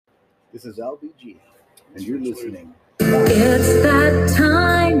This is LBG, and you're listening. It's that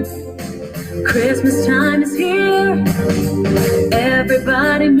time. Christmas time is here.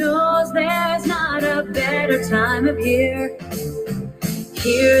 Everybody knows there's not a better time of year.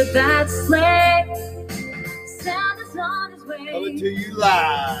 Hear that sleigh. Santa's on his way. Coming to you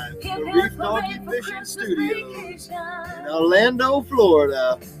live from the Reef Donkey Fishing Studios in Orlando,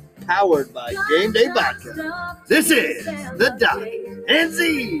 Florida, powered by Game Day Vodka. This is the Doc and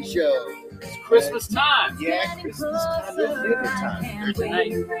Z Show. It's Christmas time. Yeah, Christmas time is dinner time.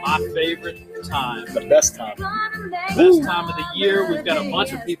 Hey, my favorite time. The best time. Best time of the year. We've got a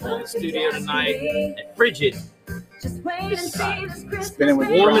bunch of people in the studio tonight. And frigid. Spinning with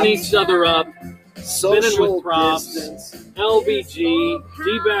Warming props. each other up. Spinning Social with props. distance. LBG.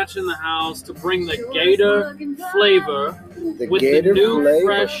 D-Batch in the house to bring the Gator flavor The with Gator the new, flavor.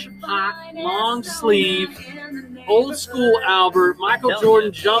 fresh, hot, long sleeve, old school Albert, Michael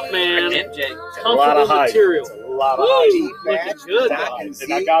Jordan Jumpman, A lot of comfortable hype. material. It's a lot of Woo! hype. Looking good, Doc dog. and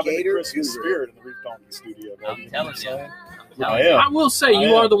And I got in the Gator Christmas Guru. spirit in the Reef Donkey studio. Baby. I'm telling you. I am. I will say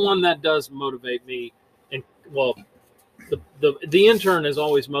you are the one that does motivate me, and well, the intern is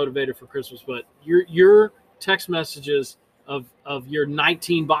always motivated for Christmas, but your text messages of your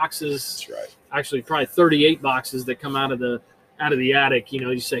 19 boxes, That's right. actually probably 38 boxes that come out of the attic.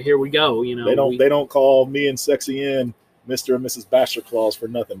 You say, here we go. They don't call me and Sexy N Mr. and Mrs. Bachelor Claus for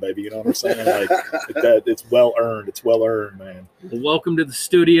nothing, baby. You know what I'm saying? Like it's well earned. It's well earned, man. Well, welcome to the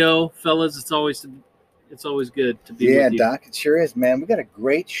studio, fellas. It's always good to be with you. Doc, it sure is, man. We got a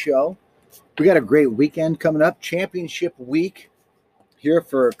great show. We got a great weekend coming up. Championship week here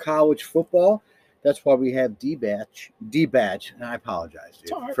for college football. That's why we have D-Batch. And I apologize,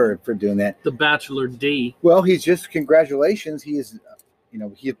 dude, all right. for doing that. The Bachelor D. Well, congratulations. He is,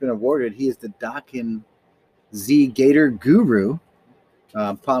 he has been awarded. He is the Doc and Z Gator Guru,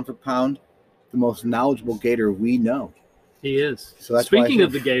 pound for pound, the most knowledgeable Gator we know. He is. So that's why I Speaking think-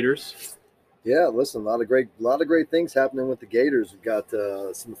 of the Gators, Yeah, listen, a lot of great things happening with the Gators. We've got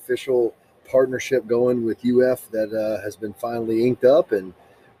some official partnership going with UF that has been finally inked up, and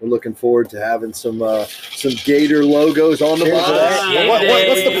we're looking forward to having some Gator logos on the Cheers box. to that.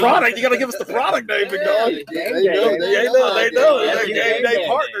 What's the product? You got to give us the product name, big dog. They know. They know. That's That your game game day day.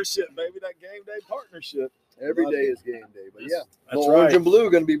 partnership, baby. That game day partnership. Every day is game day, but yeah, That's the orange right. and blue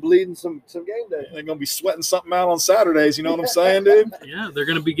going to be bleeding some game day. They're gonna be sweating something out on Saturdays. You know what I'm saying, dude? yeah, they're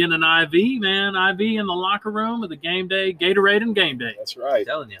going to be getting an IV, man. IV in the locker room of the game day, Gatorade and game day. That's right. I'm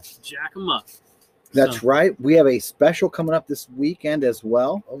telling you. Jack them up. That's right. We have a special coming up this weekend as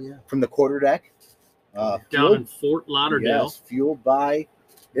well Oh yeah, from the quarterdeck. Down in Fort Lauderdale. Yes, fueled by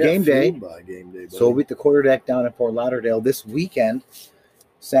yeah, Game day. fueled by game day. So we'll buddy. be at the quarterdeck down in Fort Lauderdale this weekend,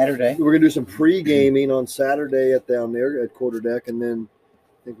 Saturday. We're gonna do some pre-gaming on Saturday down there at quarterdeck, and then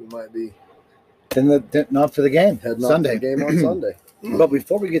I think we might be Then not for the game, heading off to Sunday. the game on Sunday. But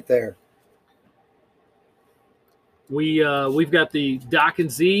before we get there, We've got the Doc and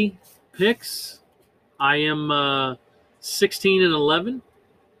Z picks. I am 16 and 11.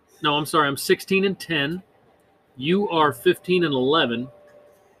 No, I'm sorry. I'm 16 and 10. You are 15 and 11.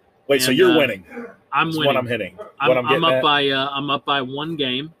 Wait, so And, you're winning? I'm Is winning. what I'm hitting. What I'm getting up at. by I'm up by one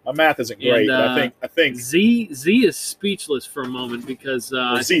game. My math isn't great, and, but I think Z is speechless for a moment because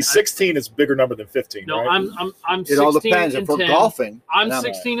well, see, 16 is a bigger number than 15. no, right? I'm it 16 all depends. and If we're 10. golfing, I'm and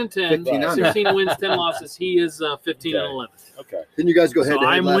 16 and 10. 15 under. 16 wins, 10 losses. He is 15 and Okay. 11. Okay. Didn't you guys go head So to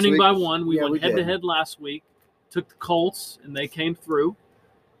head I'm last winning week? by one. We Yeah, we went head to did. head last week. Took the Colts and they came through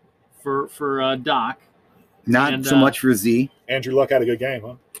for Doc. not And, so much for Z. Andrew Luck had a good game,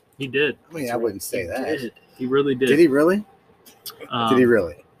 huh? He did. I mean, I wouldn't say that. Did. He really did. Did he really? Did he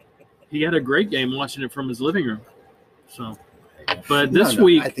really? He had a great game watching it from his living room. So, but No, this no,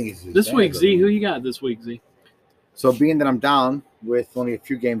 week, I think he's this bad, week, but- Z, who you got this week, Z? So being that I'm down with only a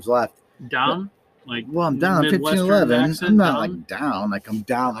few games left, Down? Like, well, I'm down Midwestern 15-11. accent, I'm not down? like down. Like I'm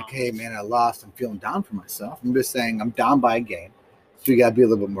down. Like, hey man, I lost. I'm feeling down for myself. I'm just saying I'm down by a game. So you got to be a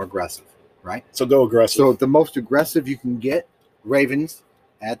little bit more aggressive, right? So go aggressive. So the most aggressive you can get, Ravens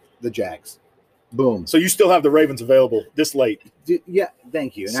at the Jags. Boom. So you still have the Ravens available this late. Yeah,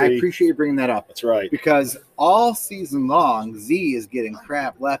 thank you. And I See? appreciate you bringing that up That's right. because all season long, Z is getting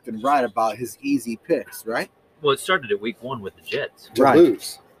crap left and right about his easy picks, right? Well, it started at week 1 with the Jets. To Right.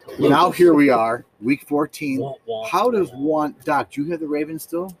 lose. Now here we are, week 14. Wah, wah, How does wah. Doc, do you have the Ravens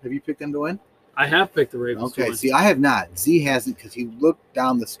still? Have you picked them to win? I have picked the Ravens. to Okay, win. see, I have not. Z hasn't because he looked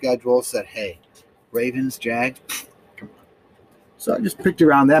down the schedule, said, hey, Ravens, Jags, come on. So I just picked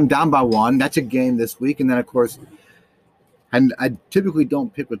around them, down by one. That's a game this week. And then, of course, and I typically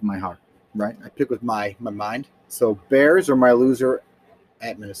don't pick with my heart, right? I pick with my mind. So Bears are my loser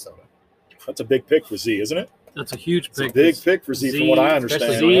at Minnesota. That's a big pick for Z, isn't it? That's a huge It's a pick. big pick for Z, from what I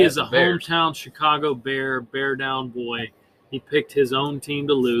understand. Z is a Bears. hometown Chicago Bear down boy. He picked his own team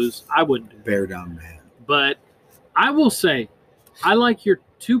to lose. I wouldn't do that. Bear down, man. But I will say, I like your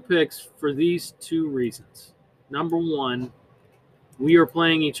 2 picks for these 2 reasons. Number one, we are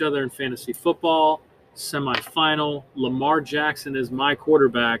playing each other in fantasy football, semifinal. Lamar Jackson is my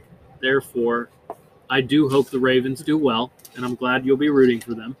quarterback. Therefore, I do hope the Ravens do well, and I'm glad you'll be rooting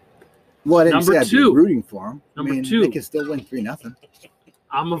for them. Well, I didn't Number say I'd be 2. rooting for them. Number 2. They can still win 3-0.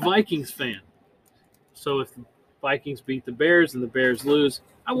 I'm a Vikings fan. So if the Vikings beat the Bears and the Bears lose,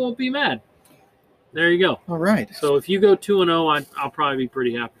 I won't be mad. There you go. All right. So if you go 2-0, I'll probably be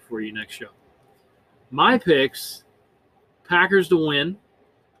pretty happy for you next show. My picks, Packers to win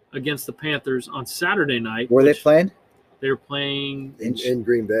against the Panthers on Saturday night. Where are they playing? They're playing in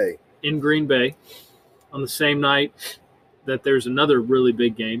Green Bay. in Green Bay on the same night that there's another really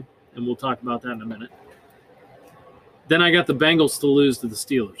big game, and we'll talk about that in a minute. Then I got the Bengals to lose to the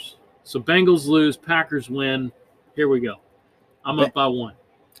Steelers. So Bengals lose, Packers win. Here we go. I'm up by 1.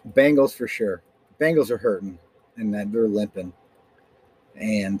 Bengals for sure. Bengals are hurting, and that they're limping.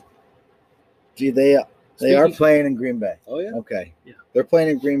 And they are playing in Green Bay. Oh, yeah? Okay. Yeah. They're playing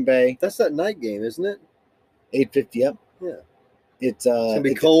in Green Bay. That's that night game, isn't it? 8:50 up. Yeah. It's gonna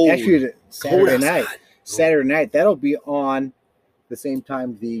be cold. Actually, Saturday Cold night. outside. Saturday night. That'll be on the same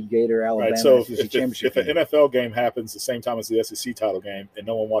time the Gator Alabama Right, so SEC if championship an game. NFL game happens the same time as the SEC title game and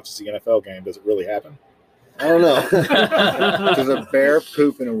no one watches the NFL game, does it really happen? I don't know. There's a bear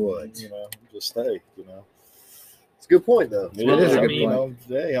poop in the woods. You know, just say, you know. It's a good point, though. It is a I good mean, point.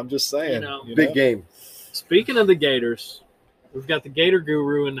 Hey, I'm just saying. You know, Big game. Speaking of the Gators, we've got the Gator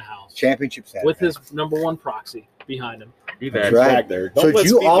Guru in the house Championship Saturday. with his number 1 proxy behind him. You've That's had right. Back there. So Don't do let you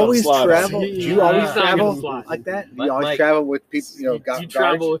speed bumps always slide on travel? Do you. you always He's not travel gonna fly. like that? Do Mike- you always Mike- travel with people? You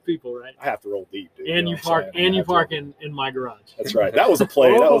travel with people, right? I have to roll deep, dude. And know you what I'm park saying? I and you have to park roll- in my garage. That's right. That was a play.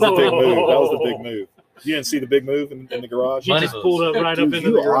 That was a big move. That was the big move. You didn't see the big move in the garage? He Money just moves. pulled up right up Dude, into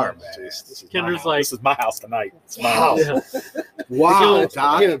you the are, garage. man. Jeez, this is Kendra's my house. like- This is my house tonight. It's my Wow. house. Yeah. Wow, I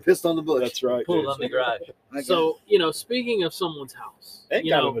Todd. haven't pissed on the bush. That's right. pulled dude. on the garage. So, speaking of someone's house, Ain't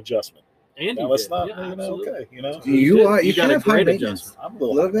you got know, an adjustment. Andy Now let's did. not, Yeah, you know, absolutely. okay, you know. You did. are. You got kind a of high great maintenance. adjustment. I'm a A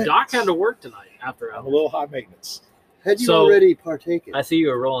little, little bit. Doc had to work tonight after I'm a hours. little high maintenance. Had you So- already partaken? I see you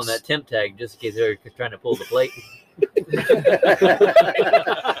were rolling that temp tag just in case they were trying to pull the plate.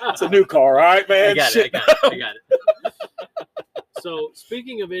 It's a new car, all right, man. I got Shit. it. I got it. So,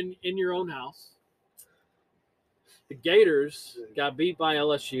 speaking of in your own house, the Gators got beat by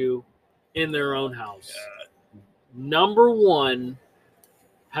LSU in their own house. Number 1,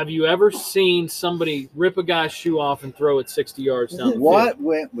 have you ever seen somebody rip a guy's shoe off and throw it 60 yards down the field? What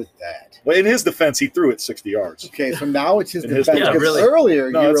went with that? Well, in his defense, he threw it 60 yards. Okay, so now it's his It is- defense. yeah, Because really.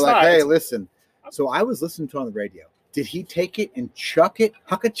 earlier No, you were it's like, not. "Hey, It's- listen." So I was listening to it on the radio. Did he take it and chuck it,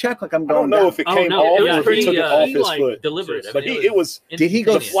 huck a chuck like I'm I going don't know down? if it Oh, came no, off it or was if he pretty, took it off he, his like, foot. Deliberate. I But mean, it was Did he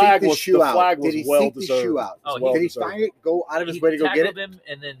go the seek flag the was shoe the out? flag was Did he well seek the deserved. shoe out? Oh, well Did he deserved. find it, go out of his he way to go get tackled it? him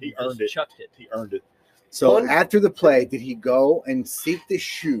and then He just earned it. chucked it. He earned it. So Fun. after the play, did he go and seek the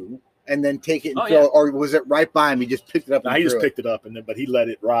shoe and then take it and Oh, throw yeah. it, or was it right by him? He just picked it up Now and he just threw picked it up but he let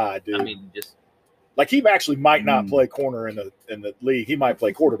it ride, dude. I mean, just like he actually might not Mm. play corner in the league. He might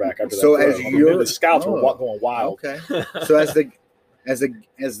play quarterback after So that. as throw. I mean, you're- the scouts were oh. going wild. Okay. So as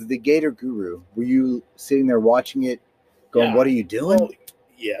the Gator guru, were you sitting there watching it, going, Yeah. "What are you doing?" Well,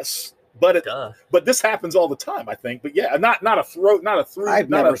 yes, but duh. but this happens all the time, I think. But yeah, not a throw, not a through, I've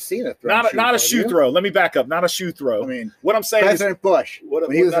not never a seen a throw. not a shoe throw. Let me back up. Not a shoe throw. I mean, What I'm saying is, President Bush, what-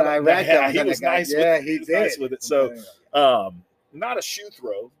 when he was in what- Iraq, yeah, that he kind was of guy. nice. Yeah, with, he was did. nice with it. So not a shoe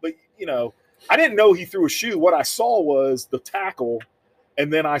throw, but I didn't know he threw a shoe. What I saw was the tackle,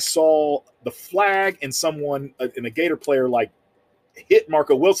 and then I saw the flag and someone, and a Gator player, like hit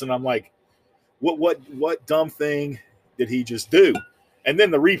Marco Wilson. I'm like, what dumb thing did he just do? And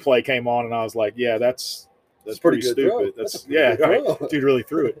then the replay came on, and I was like, yeah, that's pretty good throw. stupid. That's a That's pretty yeah, good right. throw. Dude really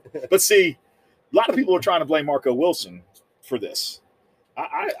threw it. But see, a lot of people are trying to blame Marco Wilson for this.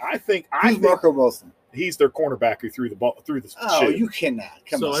 I think Who's Marco Wilson? he's their cornerback who threw the ball through the Oh, shoe. you cannot.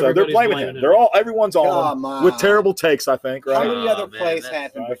 Come So on. So they're everybody's blaming blaming him. him. Everyone's on Come him on. with terrible takes, I think, How right? many other man, plays that's-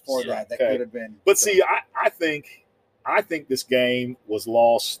 happened right. before Yeah. that Okay. could have been? But see, I think this game was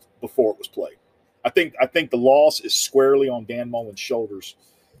lost before it was played. I think the loss is squarely on Dan Mullen's shoulders.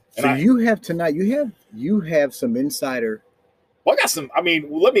 And So you have tonight. You have some insider I got some. I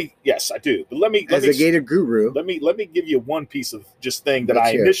mean, yes, I do. But let me as a Gator guru. let me give you one piece of just thing that Let's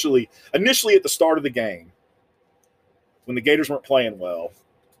I hear it. initially at the start of the game, when the Gators weren't playing well,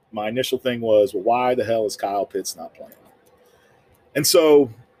 my initial thing was, well, why the hell is Kyle Pitts not playing? And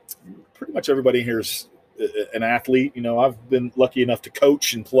so pretty much everybody here is an athlete. You know, I've been lucky enough to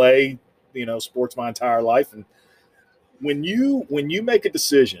coach and play, you know, sports my entire life. And when you make a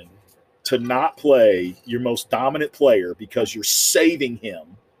decision to not play your most dominant player because you're saving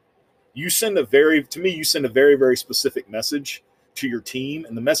him, you send a very, very specific message to your team.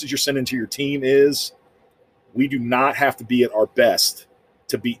 And the message you're sending to your team is, we do not have to be at our best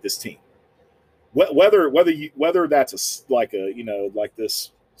to beat this team. Whether that's like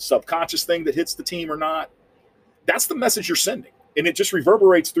this subconscious thing that hits the team or not, that's the message you're sending. And it just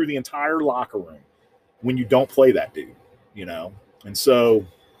reverberates through the entire locker room when you don't play that dude, you know? And so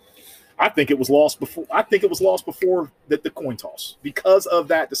I think it was lost before. The coin toss because of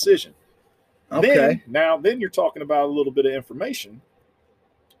that decision. Okay. Then you're talking about a little bit of information.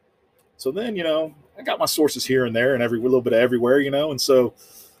 So then, you know, I got my sources here and there and a little bit of everywhere, you know. And so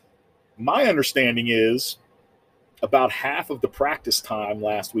my understanding is about half of the practice time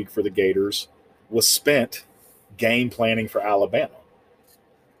last week for the Gators was spent game planning for Alabama.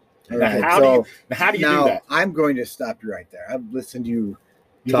 All Now, right. how do you do that? I'm going to stop you right there. I've listened to you.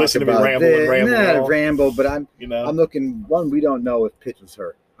 You listen to me ramble. Not ramble, but I'm looking. One, we don't know if Pitts was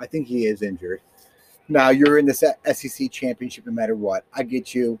hurt. I think he is injured. Now you're in the SEC championship, no matter what. I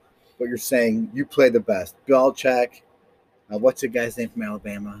get you. What you're saying, you play the best. Belichick. What's the guy's name from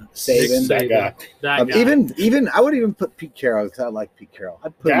Alabama? Saban. That guy. That guy. Even I would even put Pete Carroll because I like Pete Carroll.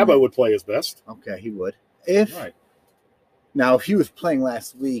 I'd put Dabo would play his best. Okay, he would. Now, if he was playing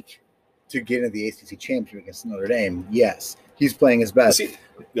last week to get into the ACC championship against Notre Dame, yes, he's playing his best.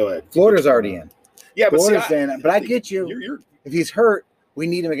 Go ahead. Florida's already in. Yeah, but but I get you. If he's hurt, we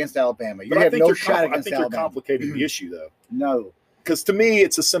need him against Alabama. You have no shot against Alabama. I think you're complicating the issue, though. No. Because to me,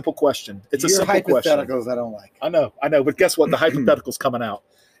 it's a simple question. It's Your a simple question. Hypotheticals I don't like. I know. But guess what? The hypothetical's coming out.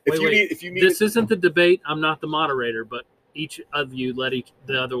 If you need this isn't the debate. I'm not the moderator, but each of you let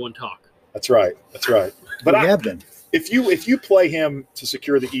the other one talk. That's right. But we have been. If you play him to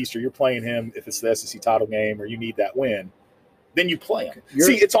secure the East, or you're playing him if it's the SEC title game, or you need that win, then you play him.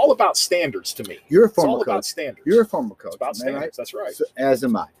 See, it's all about standards to me. You're a former coach. about standards. You're a former coach. It's about standards. Right? That's right. So, as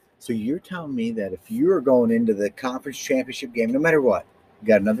am I. So you're telling me that if you are going into the conference championship game, no matter what, you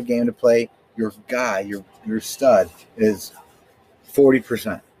got another game to play, your guy, your stud is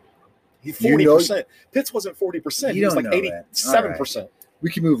 40%. 40%. Pitts wasn't 40%. He was like 87%. Right. We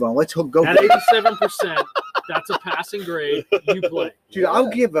can move on. Let's go. At 87%, that's a passing grade. You play, dude.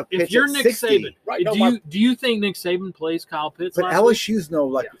 I'll give a pitch. If you're Nick 60. Saban, right? Do you think Nick Saban plays Kyle Pitts? But LSU's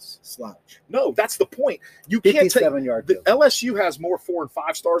no slouch. No, that's the point. You can't take 57-yard. LSU has more 4 and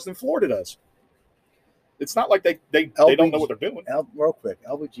 5 stars than Florida does. It's not like they don't know what they're doing. Real quick,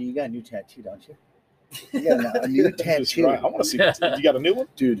 LBG, you got a new tattoo, don't you? You got a new tattoo. Right. I want to see that. You got a new one,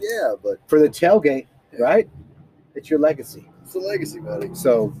 dude? Yeah, but for the tailgate, right? It's your legacy. It's a legacy, buddy.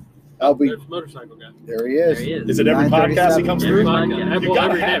 So I'll be motorcycle guy. There he is. Is it every podcast he comes through?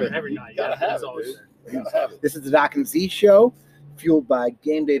 Every night. Gotta have it. This is the Doc and Z show, fueled by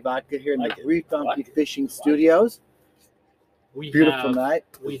Game Day Vodka here in the Reef Donkey Fishing Studios. Beautiful night.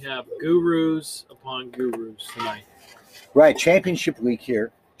 We have gurus upon gurus tonight. Right, championship week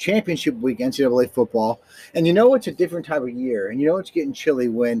here. Championship week, NCAA football. And you know it's a different type of year. And you know it's getting chilly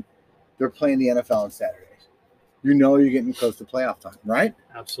when they're playing the NFL on Saturdays. You know you're getting close to playoff time, right?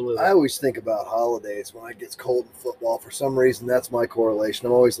 Absolutely. I always think about holidays when it gets cold in football. For some reason, that's my correlation.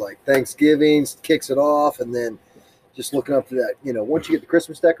 I'm always like Thanksgiving kicks it off, and then just looking up to that. You know, once you get the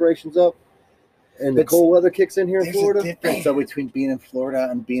Christmas decorations up and the cold weather kicks in here in Florida. There's a difference though between being in Florida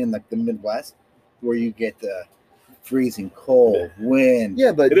and being in like the Midwest, where you get the freezing cold wind.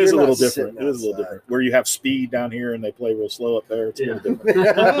 Yeah, but it is a little different. It is a little different. Where you have speed down here and they play real slow up there. It's a little different.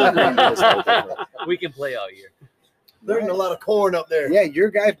 We can play all year. They're eating a lot of corn up there. Yeah, your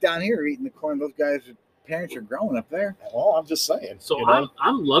guys down here are eating the corn. Those guys' parents are growing up there. Well, I'm just saying. So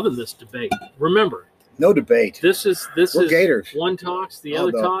I'm loving this debate. Remember, no debate. This is Gators. One talks, the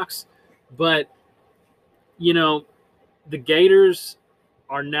other talks, but you know, the Gators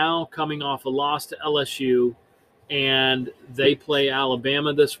are now coming off a loss to LSU, and they play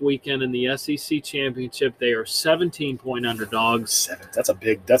Alabama this weekend in the SEC championship. They are 17-point underdogs. That's a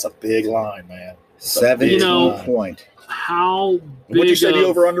big line, man. 17 point. How big? What did you say the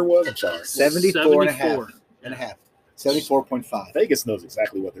over under was? I'm sorry. 74 and a half. 74.5. Vegas knows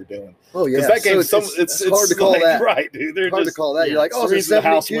exactly what they're doing. Oh yeah, that game, so it's hard to call that. Right, dude. They're hard to call that. You're like, oh, the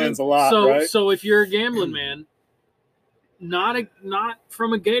house wins a lot, right? So if you're a gambling man, not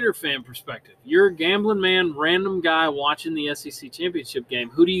from a Gator fan perspective, you're a gambling man, random guy watching the SEC championship game.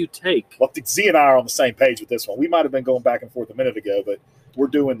 Who do you take? Well, Z and I are on the same page with this one. We might have been going back and forth a minute ago, but we're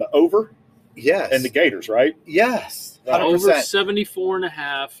doing the over. Yes. And the Gators, right? Yes. Over 100%.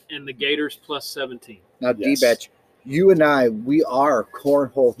 74.5 and the Gators plus 17. Now, Yes. D-Batch, you and I, we are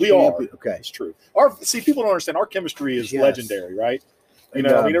cornhole We are. champions. Okay. It's true. People don't understand. Our chemistry is Yes. legendary, right? You And,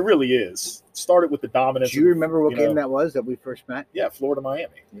 know, I mean, it really is. It started with the dominance. Do you remember what you game know, that was that we first met? Yeah, Florida, Miami.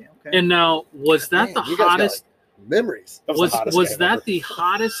 Yeah. Okay. And now, was that Man, the you guys got, hottest? memories. That Was the hottest was game that ever. the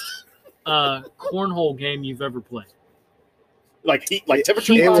hottest cornhole game you've ever played? Like heat, like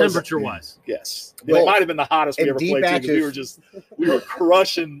temperature It wise? was- Temperature wise. Yes. Well, It might have been the hottest we and ever played too, because D-Batches- we were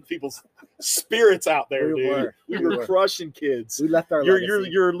crushing people's spirits out there, We dude. were. We We were were. crushing kids. We left our legacy.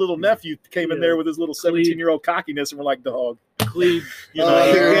 Your little nephew came in Yeah. there with his little 17-year-old cockiness, and we're like, dog, Cleve, you Oh,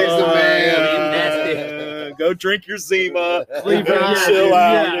 know, here's the man. go drink your Zima, Cleve, go yeah, chill dude,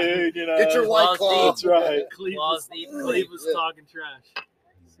 out, yeah. dude. You know, Get your White Claw. That's right. Cleve Claws was, deep. Cleve was Yeah. talking trash.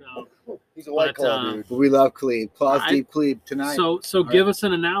 So, He's a White But, Claw, dude. We love Cleve. Claws I- deep Cleve tonight. so give us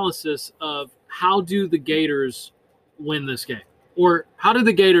an analysis of how do the Gators win this game, or how do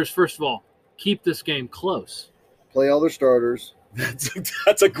the Gators, first of all, keep this game close? Play all their starters.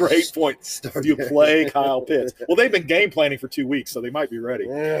 That's a great point. Start You there. play Kyle Pitts. Well, they've been game planning for 2 weeks, so they might be ready.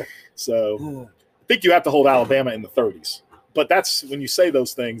 Yeah. So I think you have to hold Alabama in the 30s. But that's when you say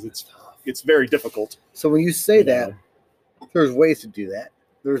those things, it's very difficult. So when you say you that, know. there's ways to do that.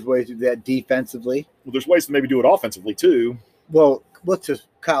 There's ways to do that defensively. Well, there's ways to maybe do it offensively too. Well, let's just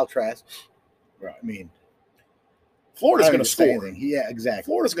Kyle Trask. Right. I mean, Florida's I don't going to even say score. anything. Yeah, exactly.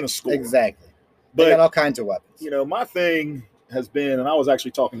 Florida's going to score. Exactly. They got But all kinds of weapons. you know, my thing has been, and I was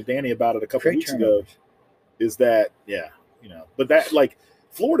actually talking to Danny about it a couple Great weeks ago, turnovers. is that but that like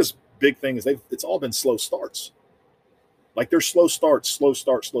Florida's big thing is it's all been slow starts. Like they're slow start,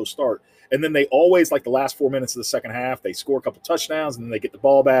 and then they always, like the last 4 minutes of the second half, they score a couple touchdowns and then they get the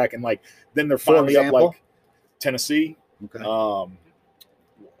ball back, and like then they're For finally up example? like Tennessee, Okay.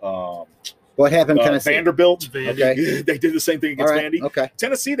 What happened in Tennessee? Vanderbilt. Vandy. Okay. They did the same thing All against right. Vandy. Okay.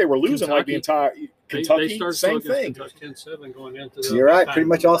 Tennessee, they were losing like the entire Kentucky. They started Same slow thing. against Kentucky. 10-7 going into So you're right. Pretty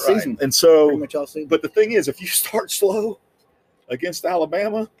much all Right. season. And so, Pretty much all season. but the thing is, if you start slow against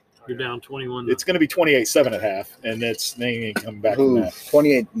Alabama, You're down 21. it's going to be 28-7 at half, and they ain't coming back from Who? that.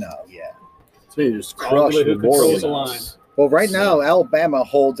 28? No. Yeah. So you just Crush who controls Memorial. the line. Well, right now, Alabama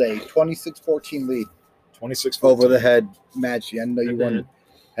holds a 26-14 lead 26 over the head match. I know you Head-to-head. won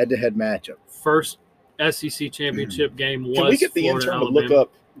head-to-head matchup. First SEC championship game was Can we get the Florida, intern to Alabama. look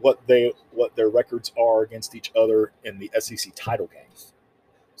up what their records are against each other in the SEC title games?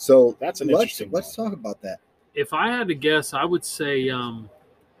 So That's an let's interesting let's one. talk about that. If I had to guess, I would say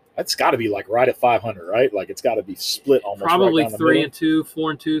That's got to be like right at 500, right? Like it's got to be split almost. probably right down the middle. 3-2,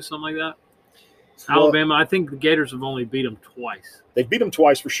 4-2, something like that. Well, Alabama, I think the Gators have only beat them twice. They've beat them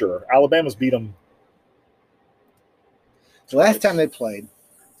twice for sure. Alabama's beat them. the last time they played,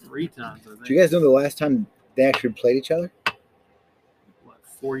 3 times, I think. do you guys know the last time they actually played each other? What,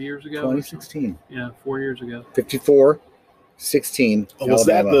 4 years ago? 2016. Yeah, 4 years ago. 54-16. Oh, was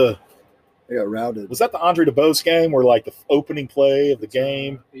that Alabama. They got routed. the Andre DeBose game where like the opening play of the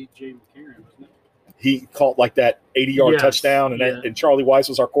game, A.J. McCarron, wasn't it? he caught like that 80-yard Yes, touchdown, and, yeah. and Charlie Weiss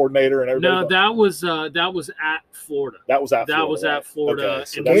was our coordinator, and everybody. No, that was at Florida. that was at That Florida, was right? at Florida, Okay,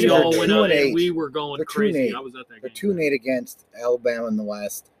 so and that's we Gators are all went 2-8. out and we were going They're crazy. 2-8. I was at that They're game. 2-8 against Alabama in the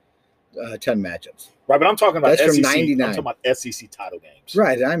last 10 matchups. right. But I'm talking about That's from SEC. 99. I'm talking about SEC title games.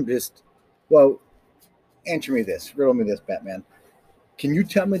 Right. I'm just, well, answer me this. Riddle me this, Batman. Can you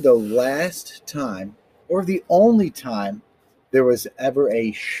tell me the last time or the only time there was ever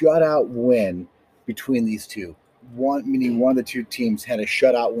a shutout win between these two? Meaning one of the two teams had a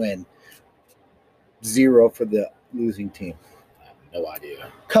shutout win, 0 for the losing team. I have no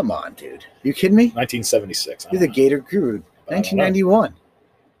idea. Come on, dude. You kidding me? 1976. I You're the don't know. Gator guru. But I don't know. 1991.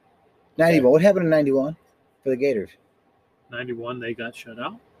 91. Okay. What happened in 91 for the Gators? 91, they got shut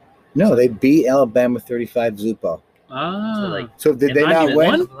out. No, they beat Alabama 35 Zupo. Ah, So, like, So did in they not 91?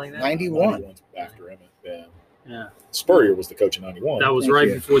 win? Something like that? 91. 91's after Emmett. Yeah. yeah. Spurrier was the coach in 91. That was Thank right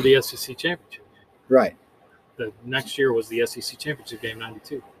you. before the SEC championship. Right. The next year was the SEC championship game,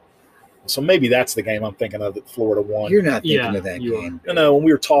 92. So maybe that's the game I'm thinking of that Florida won. You're not thinking Yeah, of that you are. game. You know, when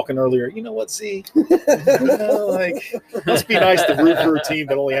we were talking earlier, you know what, Z? You know, like, must be nice to root for a team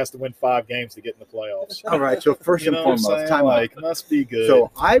that only has to win 5 games to get in the playoffs. All right. So first You and know what I'm foremost, saying? time Like, out. must be good.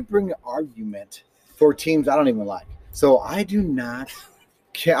 So I bring an argument for teams I don't even like. So I do not.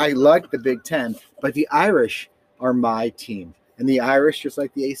 I like the Big Ten, but the Irish are my team, and the Irish, just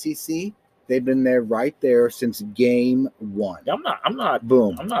like the ACC, they've been there right there since game 1. I'm not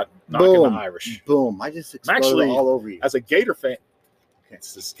Boom. knocking the Irish. Boom. I just exploded actually- all over you. As a Gator fan,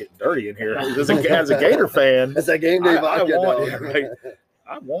 it's just getting dirty in here. As a Gator fan, That's that game day I vodka, want- dog. yeah, right.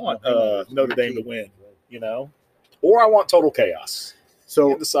 I want Notre Dame to win, you know? or I want total chaos. So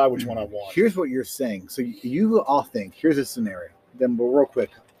You can decide which one I want. here's what you're saying. So you all think, here's a scenario. Then we'll real quick.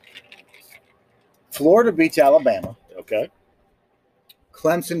 Florida beats Alabama. Okay.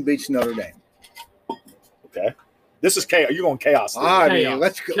 Clemson beats Notre Dame. Okay. This is chaos. You're going chaos. I Chaos. mean,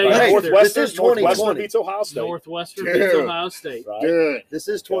 let's go. Chaos. Hey, Northwestern, This is 2020. Northwestern beats Ohio State. Northwestern Dude. beats Ohio State. Right. dude, This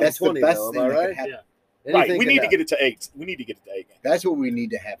is that's the 2020, best though. thing Am I that could right? happen. Yeah. Right. Anything We can need to happen. get it to 8. We need to get it to 8 games. That's what we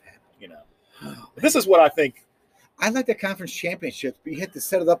need to have happen. You know. This is what I think. I like the conference championships, but you have to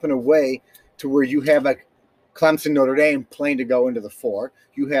set it up in a way to where you have like Clemson, Notre Dame playing to go into the 4.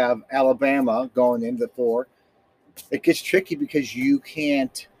 You have Alabama going into the 4. It gets tricky because you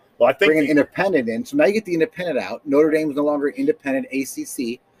can't Well, I think bring an independent in. So now you get the independent out. Notre Dame is no longer independent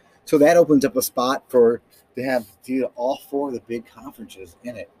ACC. So that opens up a spot for to have all 4 of the big conferences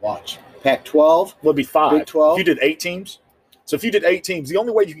in it. Watch. Pac-12. would be 5. Big 12. If you did 8 teams. So if you did 8 teams, the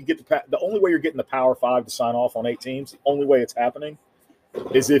only way you can get the only way you're getting the Power 5 to sign off on 8 teams, the only way it's happening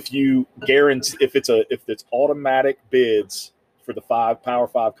is if you guarantee if it's automatic bids for the Power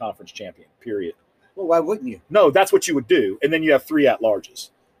 5 conference champion. Period. Well, why wouldn't you? No, that's what you would do, and then you have 3 at-larges.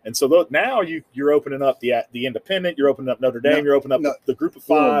 And so now you're opening up the independent, you're opening up Notre Dame, No, you're opening up the group of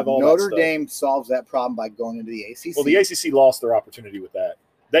 5. All Notre that stuff. Dame solves that problem by going into the ACC. Well, the ACC lost their opportunity with that.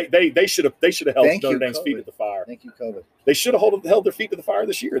 They should have held Thank Notre you, Dame's feet COVID. to the fire. Thank you, COVID. They should have held their feet to the fire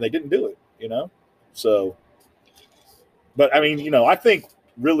this year. They didn't do it, you know? So, but I mean, I think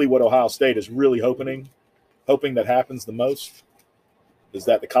really what Ohio State is really hoping that happens the most is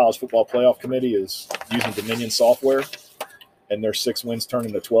that the College Football Playoff Committee is using Dominion software and their 6 wins turn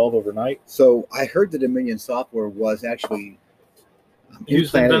into 12 overnight. So I heard the Dominion software was actually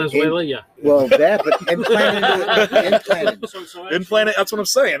Used in implanted Venezuela, yeah. well, that, but implanted. Implanted, that's what I'm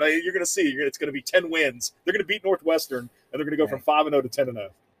saying. You're going to see. It's going to be 10 wins. They're going to beat Northwestern, and they're going to go from 5-0 to 10-0.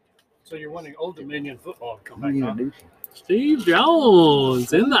 So you're wanting Old Dominion football to come What are you back, gonna huh? do? Steve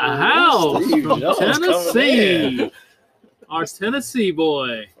Jones in the house Steve from Jones coming Tennessee. Our Tennessee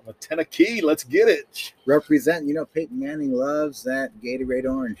boy. From a Tennessee, let's get it. Represent, Peyton Manning loves that Gatorade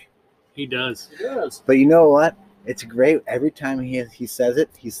orange. He does. Yes. But you know what? It's great. Every time he says it,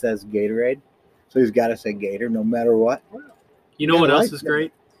 he says Gatorade. So he's got to say Gator no matter what. You know Yeah, what I else like is that.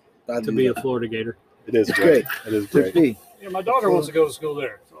 great? I'll To do be a that. Florida Gator. It is It's great. great. It is Could great. be. Yeah, my daughter wants to go to school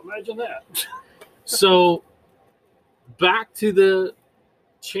there. So imagine that. So back to the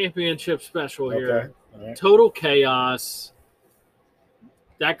championship special here. Okay. All right. Total chaos.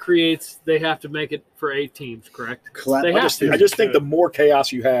 That creates they have to make it for 8 teams, correct? Cla- They I have just, to. I just think the more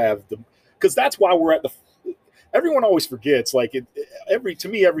chaos you have, because that's why we're at the. Everyone always forgets. Like to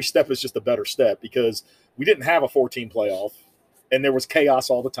me, every step is just a better step because we didn't have a 14 playoff, and there was chaos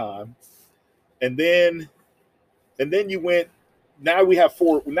all the time, and then you went. Now we have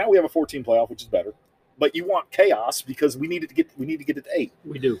 4. Now we have a 14 playoff, which is better. But you want chaos because we need to get it to 8.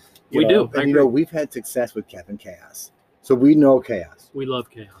 We do. You We know, do. I And agree. we've had success with Kevin Chaos. So we know chaos. We love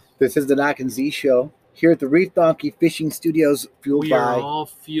chaos. This is the Doc and Z show here at the Reef Donkey Fishing Studios, fueled We are by all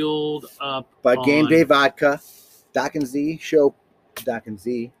fueled up Game on- Day Vodka, Doc and Z show, Doc and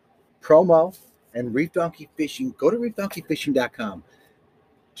Z promo, and Reef Donkey Fishing. Go to reefdonkeyfishing.com.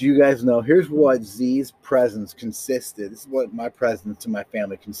 Do you guys know? Here's what Z's presents consisted. This is what my presents to my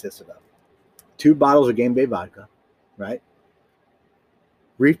family consisted of: 2 bottles of Game Day Vodka, right?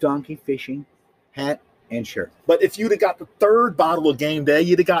 Reef Donkey Fishing hat and shirt. But if you'd have got the 3rd bottle of Game Day,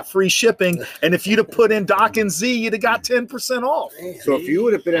 you'd have got free shipping, and if you'd have put in Doc and Z, you'd have got 10% off. So if you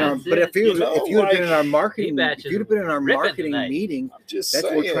would have been in our, That's but it. if you You if you would have been in our He marketing, batches if you'd have been in our ripping marketing tonight. meeting, I'm just that's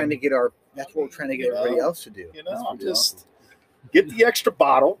saying. what we're trying to get our. That's what we're trying to get You everybody know, else to do. You That's know, I'm pretty just awesome. get the extra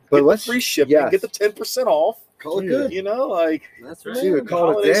bottle, But get the let's- free shipping, yes. get the 10% off. Call it good. You know, like That's See, we right.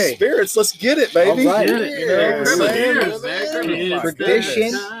 call it holiday day. spirits. Let's get it, baby. All right. Get it. You know, Yeah. man. Cheers, Man. It's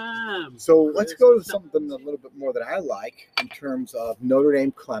Tradition. that time. So let's go to something a little bit more that I like in terms of Notre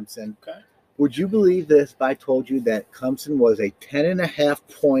Dame Clemson. Okay. Would you believe this if I told you that Clemson was a 10.5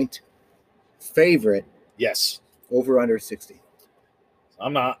 point favorite Yes, over under 60?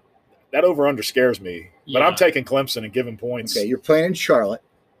 I'm not. That over under scares me, but Yeah. I'm taking Clemson and giving points. Okay, you're playing in Charlotte,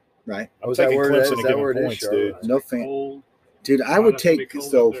 right? I'm Was that taking where it is? Clemson Is and that giving where it is, points, Charlotte? dude. No fan. Cold. Dude, I would It's gonna be take, cold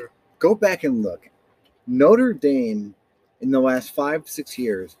so up there. go back and look. Notre Dame, in the last 5-6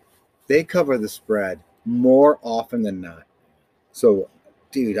 years, they cover the spread more often than not. So,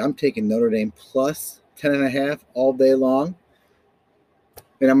 dude, I'm taking Notre Dame plus 10.5 all day long,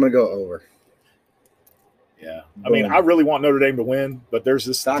 and I'm going to go over. Yeah, I mean, Boom. I really want Notre Dame to win, but there's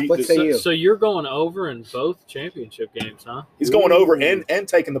this. Doc, what say So, you? so you're going over in both championship games, huh? He's going over and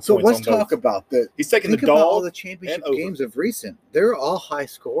taking the So points. let's on both. talk about the. He's taking Think the about all dog. the championship and over. games of recent. They're all high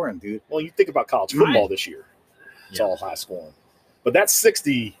scoring, dude. Well, you think about college football this year. It's all high scoring. But that's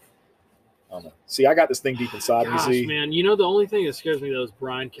 60. I don't know. See, I got this thing deep inside Gosh, me. man, you know the only thing that scares me though is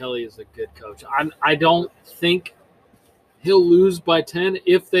Brian Kelly is a good coach. I don't think he'll lose by 10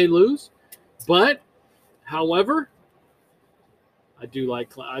 if they lose, but however, I do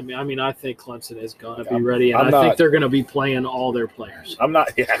like. I mean, I think Clemson is going to be ready, and I think they're going to be playing all their players. I'm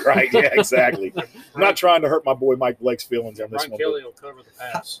not. Yeah, right. Yeah, exactly. I'm not trying to hurt my boy Mike Blake's feelings on this Brian one. Kelly will cover the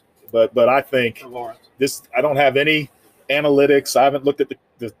pass. But I think this. I don't have any analytics. I haven't looked at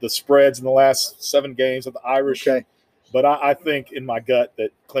the spreads in the last 7 games of the Irish. Okay. But I think in my gut that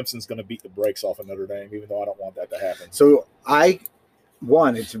Clemson's going to beat the brakes off of Notre Dame, even though I don't want that to happen. So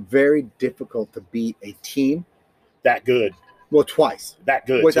it's very difficult to beat a team that good. Well, twice. That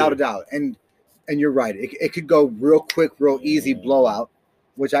good. Without a doubt. And you're right. It could go real quick, real easy blowout,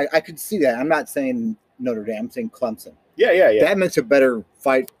 which I could see that. I'm not saying Notre Dame. I'm saying Clemson. Yeah. That makes a better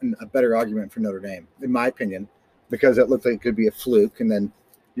fight and a better argument for Notre Dame, in my opinion, because it looks like it could be a fluke, and then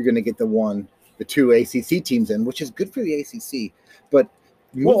you're going to get the 2 ACC teams in, which is good for the ACC. But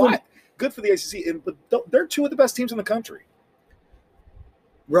good for the ACC, but they're 2 of the best teams in the country.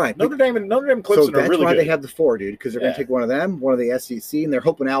 Right. Notre Dame and Clemson are really good. So that's why they have the 4, dude, because they're going to take one of them, one of the SEC, and they're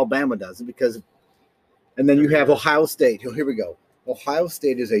hoping Alabama does it and then you have Ohio State. Here we go. Ohio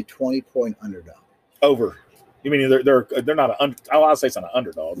State is a 20-point underdog. Over. You mean they're not Ohio State's not an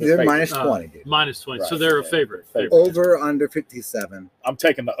underdog. They're minus 20, dude. Minus 20. Right. So they're a favorite. Over under 57. I'm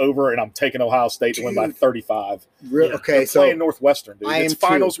taking the over, and I'm taking Ohio State to win by 35. Okay, they're so playing Northwestern, dude. It's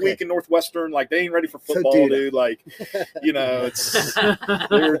finals too, okay. week in Northwestern. Like, they ain't ready for football, dude. Like, it's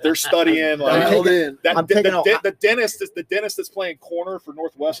they're studying. Like, the dentist that's playing corner for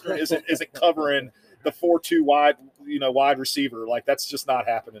Northwestern isn't covering the 4-2 wide receiver. Like, that's just not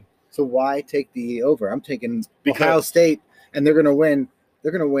happening. So why take the over? I'm taking Ohio State, and they're going to win.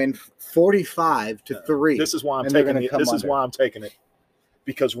 They're going to win 45-3. This is why I'm taking it. This is why I'm taking it,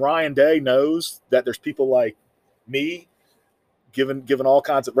 because Ryan Day knows that there's people like me, raising all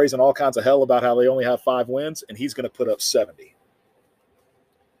kinds of hell about how they only have 5 wins, and he's going to put up 70.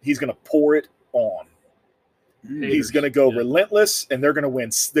 He's going to pour it on. He's going to go relentless, and they're going to win.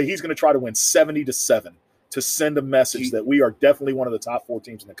 He's going to try to win 70-7. To send a message that we are definitely one of the top 4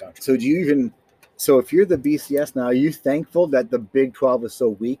 teams in the country. So if you're the BCS now, are you thankful that the Big 12 is so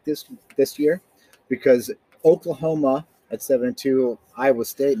weak this year? Because Oklahoma at 7-2, Iowa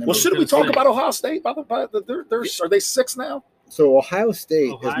State. Well, should we talk about Ohio State? Are they 6 now? So Iowa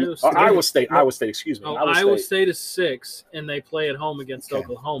State. Excuse me. Iowa State is 6, and they play at home against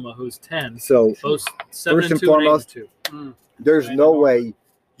Oklahoma, who's 10. So both 7-2 first and foremost, and 8-2. There's no way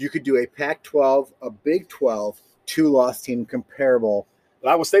you could do a Pac-12, a Big 12, 2-loss team comparable. But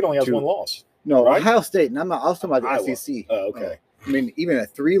Iowa State only has 1 loss. No, right? Ohio State, and I'm also about the Iowa. SEC. Oh, okay. I mean, even a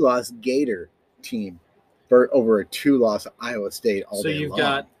 3-loss Gator team over a 2-loss Iowa State all day long.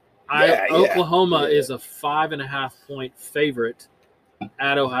 Got Oklahoma is a 5.5-point favorite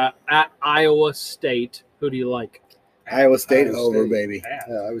at Iowa State. Who do you like? Iowa State over, baby.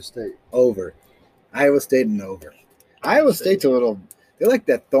 Yeah, Iowa State. Over. Iowa State and over. Iowa State's a little – they like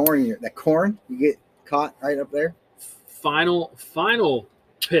that thorn, that corn you get caught right up there. Final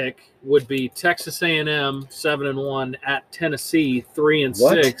pick would be Texas A&M 7-1 at Tennessee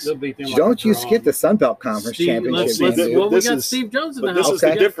 3-6. Don't you skip the Sun Belt Conference championship? We got Steve Jones in the house. This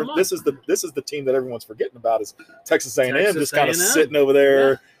is different. This is the team that everyone's forgetting about is Texas A&M just kind of sitting over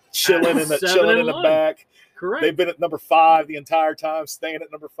there, chilling in the back. Correct. They've been at number 5 the entire time, staying at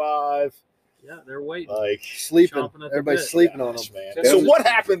number 5. Yeah, they're waiting. Like sleeping. Everybody's sleeping on them, man. So what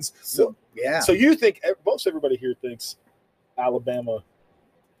happens? So you think most everybody here thinks Alabama,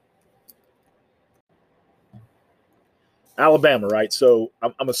 right? So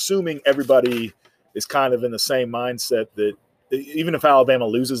I'm assuming everybody is kind of in the same mindset that even if Alabama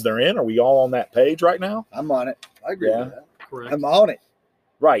loses, they're in. Are we all on that page right now? I'm on it. I agree with that. Correct. I'm on it.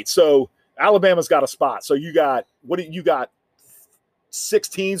 Right. So Alabama's got a spot. So you got 6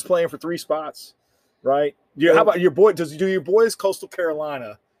 teams playing for 3 spots, right? How about your boy? Do your boys Coastal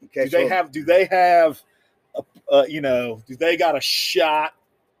Carolina? Okay, do they have got a shot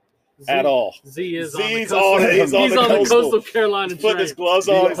at all? Z's on the Coastal Carolina. He's putting his gloves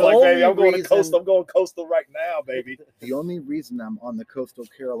on. He's like, baby, I'm going to Coastal. I'm going Coastal right now, baby. The only reason I'm on the Coastal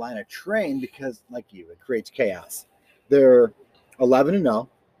Carolina train because, like you, it creates chaos. They're 11-0,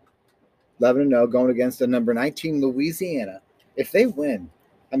 going against a number 19 Louisiana. If they win,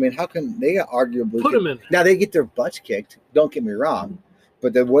 I mean, how can they arguably put them in? Now they get their butts kicked. Don't get me wrong,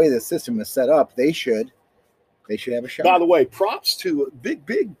 but the way the system is set up, they should have a shot. By the way, props to big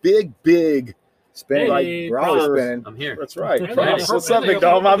Spinning. Hey, We're always Props. spinning. I'm here. That's right. Yeah, Props. yeah. What's up, big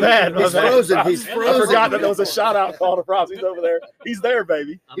dog? My man. He's My man. frozen. He's I frozen. forgot that there was a shout out call to Props. He's over there. He's there,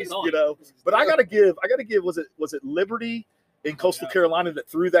 baby. I'm He's, going. you know. But I gotta give. Was it Liberty in Coastal Carolina that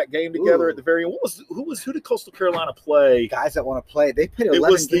threw that game together at the very end? Who did Coastal Carolina play? Guys that want to play, they played It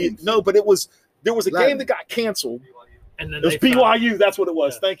 11 was games. but there was a 11. game that got canceled. And then It was they found- BYU. That's what it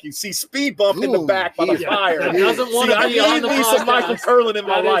was. Yeah. Thank you. See, speed bump in the Ooh, back by the yeah. fire. That doesn't want See, to I be on need the me some podcast. Michael Curlin in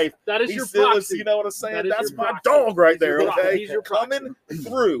my That is- life. That is your He's still, proxy. you know what I'm saying? That is That's your my proxy. dog right He's there. your proxy. Okay, He's your proxy. coming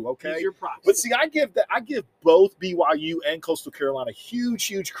through. Okay, He's your proxy. but see, I give both BYU and Coastal Carolina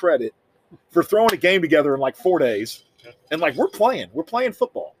huge credit for throwing a game together in like 4 days, and like we're playing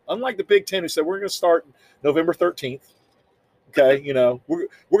football. Unlike the Big Ten, who said we're going to start November 13th. Okay, you know we're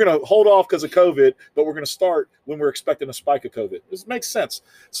going to hold off because of COVID, but we're going to start when we're expecting a spike of COVID. This makes sense.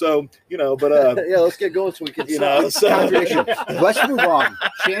 So you know, but Yeah, let's get going so we can. you know, so Contradiction. Let's move on.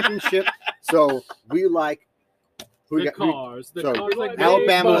 Championship. So we like who we The got? cars. The so cars like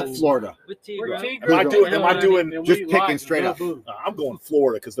Alabama, Big Florida. With T. We're Rock. Tigers. Am I doing And just we picking like straight up? Boo. I'm going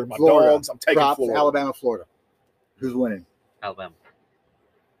Florida because they're my Florida. dogs. I'm taking Props, Florida. Alabama, Florida. Who's winning? Alabama.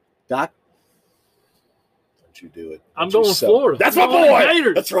 Doc? Don't you do it. I'm Don't you going sell- Florida. That's I'm my going boy.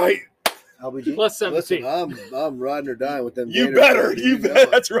 Gators. That's right. LBG? Plus 17. Listen, I'm riding or dying with them. You Gators. better. You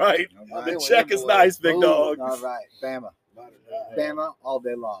bet. That's right. All I've The been with check them is boys. nice, big Boom. dog. All right. Bama. Ride or die. Bama all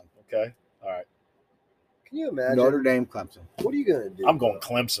day long. Okay. All right. Can you imagine? Notre Dame, Clemson. What are you gonna do? I'm going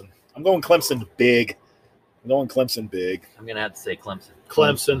Clemson. I'm going Clemson big. I'm going Clemson big. I'm gonna have to say Clemson.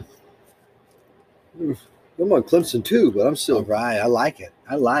 Clemson. I'm on Clemson too, but I'm All still. right. I like it.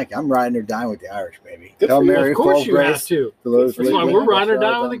 I'm riding or dying with the Irish, baby. Good Hail for you. Mary, Of course full you have grace. to. Those That's why lead we're wins. riding or That's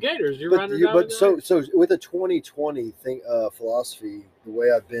dying all with the done. Gators. You're But, riding or you, dying but with so the so with the 2020 thing philosophy, the way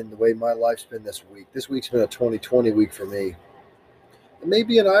I've been, the way my life's been this week. This week's been a 2020 week for me. It may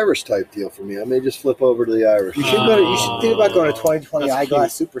be an Irish type deal for me. I may just flip over to the Irish. You should think about going to 2020 That's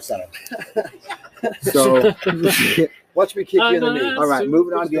Eyeglass Super Center. So, Watch me kick you in the knee. all right,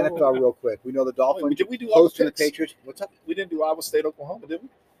 moving on to the NFL real quick. We know the Dolphins Did we do all hosting the the picks? Patriots. What's up? We didn't do Iowa State, Oklahoma, did we?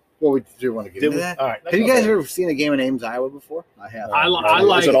 Well, we do want to get Did into we? that. All right. Have you guys ever seen a game of Ames, Iowa before? I have. I Was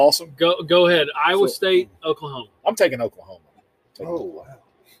like it awesome? Go ahead. Iowa So- State, Oklahoma. I'm taking Oklahoma. Oh wow!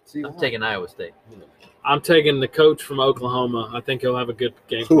 See, I'm taking Iowa State. I'm taking the coach from Oklahoma. I think he'll have a good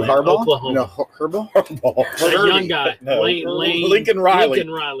game Who, plan. Harbaugh? Oklahoma. No, Herbal? Harbaugh. That young guy. No. Lincoln Riley.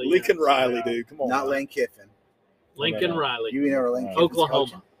 Lincoln Riley, dude. Come on. Not Lane Kiffin. Lincoln No. Riley. You never Lane Kiffin's Oklahoma.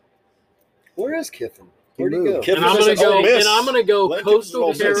 coaching. where is Kiffin? He Where'd he moved. go? Kiffin And I'm is gonna at go. Ole Miss. And I'm gonna go Lincoln's Coastal Ole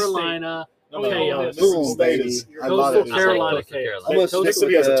Miss. Carolina. No, Chaos. Mississippi Boom, State baby. is. I love Coastal it. Carolina Coastal chaos. Carolina. I'm gonna stick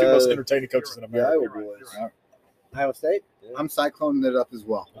Mississippi has the two with, most entertaining coaches in the America. Iowa right boys. now. Iowa State? Yeah. I'm cycloning it up as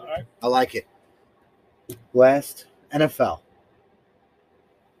well. All right. I like it. Last NFL.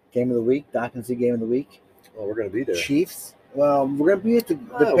 Game of the week. Doc and Z game of the week. Oh, we're gonna be there. Chiefs. Well, we're going to be at the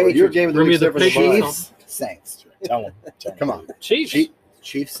Oh, Patriots. your game of the Bring me week's the different than mine. Chiefs, Saints. Tell him. Come on. Chiefs.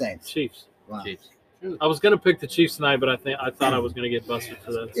 Chiefs, Saints. Chiefs. Wow. Chiefs. I was gonna pick the Chiefs tonight, but I thought I was gonna get busted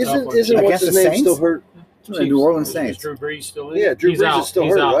for that. Isn't what's Against his the name Saints? still hurt? The New Orleans Is Saints. Drew Brees still in? Yeah, Drew He's Brees out. is still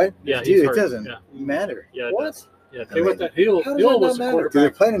He's hurt, out. right? Yeah, he's Dude, it hurt. doesn't Yeah, matter. yeah, it What? does. Yeah, Hey, what that Hill? How does Hill that was not the matter? quarterback. Dude,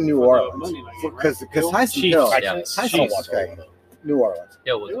 they're playing in New for the Orleans. Monday night game, Because right? Hill? Tyson Chiefs. Hill. I Yeah. don't Tyson's watch all great. of them. New Orleans.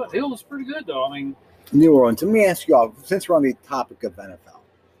 Hill was Hill was pretty good though. I mean, New Orleans. Let me ask you all, since we're on the topic of NFL,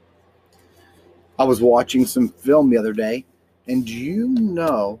 I was watching some film the other day, and do you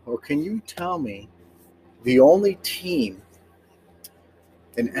know, or can you tell me, the only team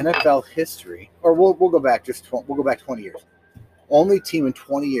in NFL history, or we'll go back we'll go back 20 years, only team in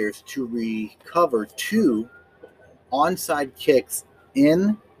 20 years to recover 2 onside kicks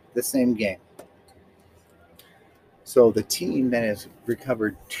in the same game. So the team that has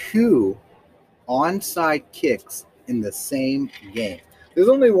recovered 2 onside kicks in the same game. There's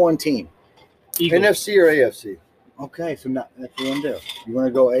only one team. Eagles. NFC or AFC? Okay, so that's what you want to do. You want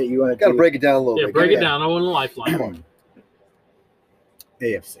to go? You want to Got to break it down a little Yeah, bit. break Give it me down. I want a lifeline.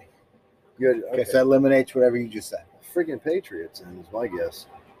 AFC. that. Good. Okay, so that eliminates whatever you just said. Friggin' Patriots, and is my guess.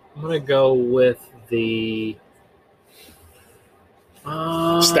 I'm gonna go with the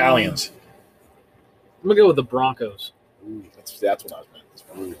Stallions. I'm gonna go with the Broncos. That's what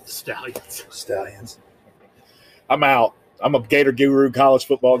I meant. Stallions. Stallions. I'm out. I'm a Gator guru, college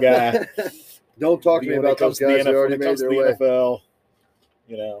football guy. Don't talk to me When it about those comes to the guys who NFL, already when it made comes to their the way. NFL,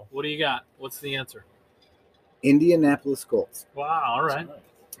 you know. What do you got? What's the answer? Indianapolis Colts. Wow. All right.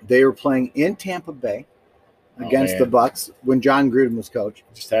 They were playing in Tampa Bay against man. the Bucks when John Gruden was coach.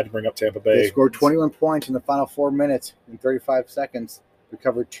 Just had to bring up Tampa They Bay. scored 21 points in the final 4 minutes and 35 seconds.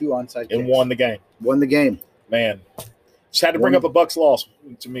 Recovered 2 onside kicks. And won the game. Won the game. Man, Just had to bring up a Bucks loss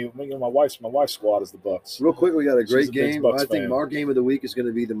to me. My wife's squad is the Bucks. Real quick, we got a great She's a big game. Bucks I think fan. our game of the week is going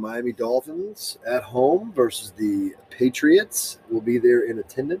to be the Miami Dolphins at home versus the Patriots. We'll be there in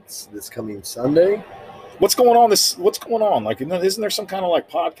attendance this coming Sunday. What's going on? What's going on? Like, isn't there some kind of like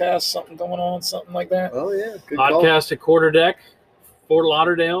podcast, something going on, something like that? Oh yeah, good call. Podcast at Quarter Deck, Fort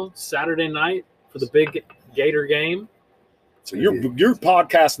Lauderdale, Saturday night for the big Gator game. So you're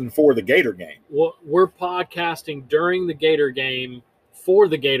podcasting for the Gator game. Well, we're podcasting during the Gator game for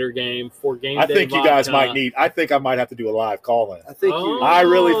the Gator game for game day. I think you guys vodka. might need. I think I might have to do a live call in. I think I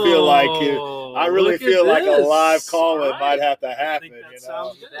really feel like it. I really look at feel like a this. live call in All might right. have to I happen. think that You know.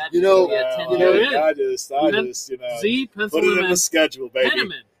 sounds good. You know, I just Z, put pencil it him in in. the schedule, baby. Pen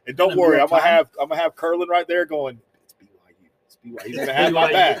him in. And don't And worry, real I'm gonna have Curlin right there going. It's BYU. It's BYU. He's gonna have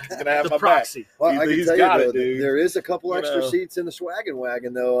my back. He's gonna have The my proxy. Well, I can He's tell got you, it, though, dude. there is a couple You extra know. seats in the swaggin'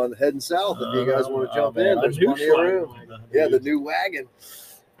 wagon, though, on heading south. If you guys want to jump man. in, A there's new plenty of room. Schwagen. Yeah, the new wagon,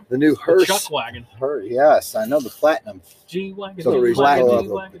 the new The hearse. Chuck wagon. Yes, I know the platinum. G wagon. So the G reason wagon, to G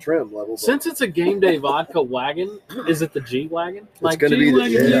go up the trim level. But Since it's a game day vodka wagon, is it the G wagon? it's going to be the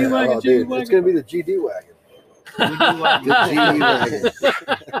G wagon, oh, G dude, wagon. it's going to be the GD wagon. The GD wagon.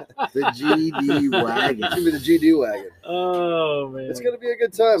 The GD wagon. It's going to be the GD wagon. Oh man, It's going to be a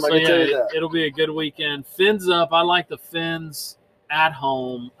good time. So, I can tell you yeah, that. it'll be a good weekend. Fins up. I like the Fins at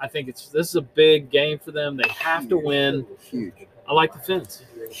home. I think this is a big game for them. They have to win. Huge. I like the Fins.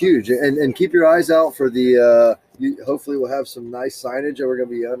 Huge, and keep your eyes out for the. Hopefully, we'll have some nice signage, and we're going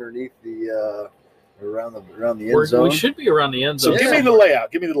to be underneath the around the end zone. We should be around the end So zone. give me the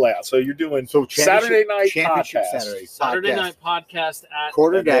layout. Give me the layout. So you're doing Saturday night championship podcast. Saturday podcast. night podcast at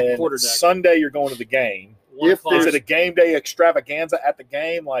Quarter And deck. then Quarter deck. Sunday you're going to the game. 1 o'clock. Is it a game day extravaganza at the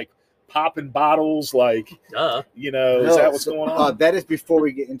game, like popping bottles, like is No, that what's going on? That is before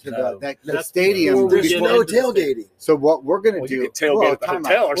we get into No. the That's stadium. before we there's get no into the tailgating. So what we're gonna Well, do? you can tailgate at the time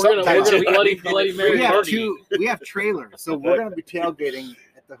hotel out. or We're something. gonna Bloody Mary We have party. we have trailers, so we're gonna be tailgating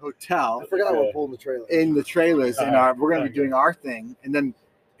at the hotel I forgot we're pulling the trailer. in the trailers, and we're gonna be Okay. doing our thing, and then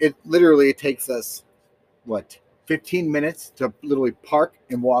it literally takes us 15 minutes to literally park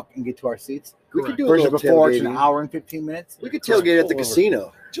and walk and get to our seats. We could do a Versus little before it's an tailgating. hour and 15 minutes. We could tailgate at the Pull over.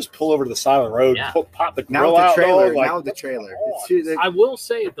 casino. Just pull over to the side of the road, Yeah. pop the Now grill with the out. trailer. dog, like, Now with the what's trailer. going on? It's too- I will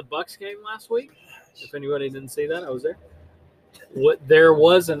say at the Bucks game last week, if anybody didn't see that, I was there. There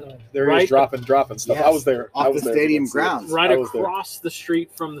was There right, he is dropping stuff. Yes, I was there. I off was the there. stadium That's it. grounds. right I was there. across the street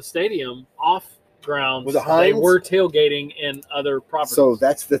from the stadium, off grounds. Was it They Heinz? were tailgating in other properties. So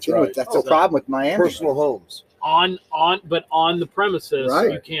that's the thing. right. That's the problem with Miami. Personal homes. on the premises,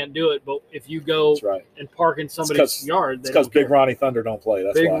 Right. you can't do it. But if you go That's right. and park in somebody's yard, It's they because don't Big care. Ronnie Thunder don't play.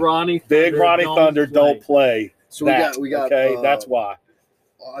 That's Big why. Ronnie Big Ronnie Thunder don't play. So that, we got. okay. That's why.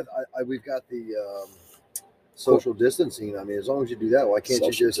 We've got the social distancing. I mean, as long as you do that, why can't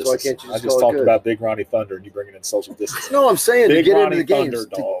you just I just call it talked good? about Big Ronnie Thunder, and you bringing in social distance. No, I'm saying Big to get Ronnie into the games. Thunder,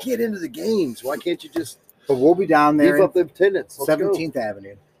 dog. To get into the games, why can't you just But we'll be down there beef in up the attendance? Let's go. 17th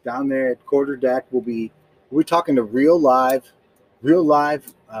Avenue, down there at Quarter Deck. We're talking to real live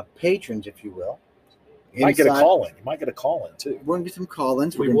patrons, if you will. You might get a Inside- call in. You might get a call in too. We're going to get some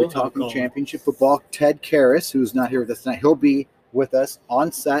call-ins. We're We going will to be have a talking call-in. championship football. Ted Karras, who's not here with us tonight, he'll be with us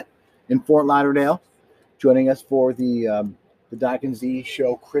on set in Fort Lauderdale, joining us for the Doc and Z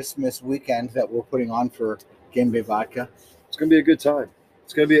show Christmas weekend that we're putting on for Game Day Vodka. It's going to be a good time.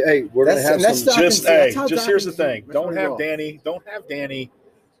 It's going to be. Hey, we're going to have That's some. Doc and Just Z. That's how just Doc here's and the Z. thing. That's Don't how we have roll. Danny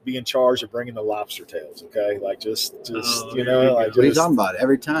be in charge of bringing the lobster tails. Okay, like just Oh, you there know, you like go. What he's just. on about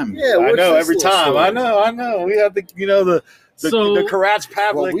every time. Yeah, I what's know this every little time. story? I know. We have the So- Karach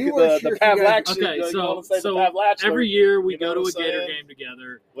Pavlik, Well, we weren't sure the if you guys- Pavlak. Okay, you so wanna say the so Pavlachler? every year we You know go to what a I'm Gator saying? game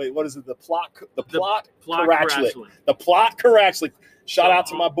together. Wait, what is it? The plot Plot Karachlik. Karachlik. The plot Karachlik. Shout out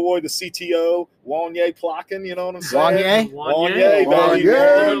to my boy, the CTO, Wanye Plotkin. You know what I'm saying? Wanye?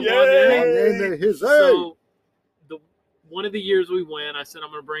 Wanye, baby. So one of the years we went, I said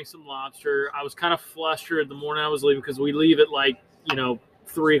I'm going to bring some lobster. I was kind of flustered the morning I was leaving because we leave at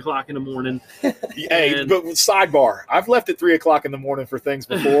 3:00 in the morning. Hey, And- but sidebar, I've left at 3:00 in the morning for things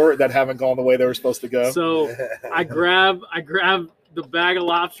before that haven't gone the way they were supposed to go. So I grab the bag of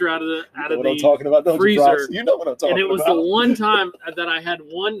lobster out of You know the what I'm talking about, don't you, freezer, Prox? You know what I'm talking and it was about. the one time that I had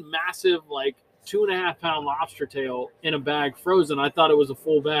one massive 2.5 pound lobster tail in a bag frozen. I thought it was a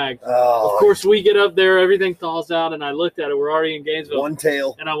full bag. Oh, Of course, we get up there, everything thaws out, and I looked at it. We're already in Gainesville, one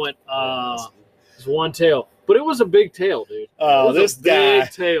tail. and I went, it's one tail. But it was a big tail, dude. Oh, It was this a big guy.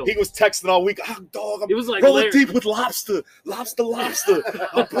 tail. He was texting all week. Oh, dog, It was like rolling Larry- deep with lobster. I'm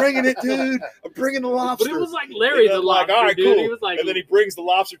bringing it, dude. I'm bringing the lobster. But it was like Larry And the then, like, lobster, all right, dude. cool. He was like, And then he brings the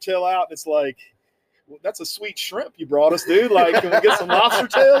lobster tail out, and it's like, That's a sweet shrimp you brought us, dude. Like, can we get some lobster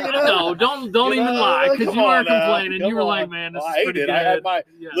tail? You know? No, don't even lie, because Come you were on now. complaining. Come You were like, on. man, this Well, is I ate pretty it. good. I had my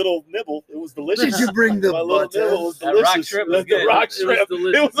Yeah. little nibble. It was delicious. Did you bring the My little butter? nibble was That rock delicious. shrimp was The good. rock It was shrimp. It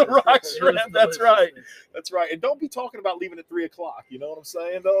delicious. was a rock It was shrimp. That's delicious. right. That's right. And don't be talking about leaving at 3 o'clock. You know what I'm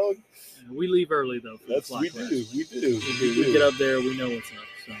saying, dog? Yeah, we leave early though. For That's the we flat do. rest. We do. We get up there, we know what's up.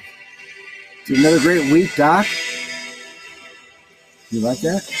 So It's another great week, Doc. You like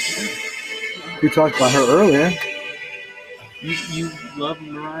that? We talked about her earlier. you love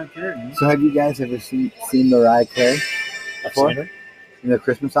Mariah Carey. So have you guys ever seen Mariah Carey I've seen her. in their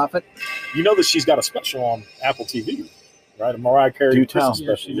Christmas outfit? You know that she's got a special on Apple TV, right? A Mariah Carey Do Christmas tell.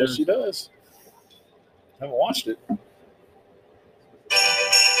 Yeah, special. she Yes, does. she does. Haven't watched it.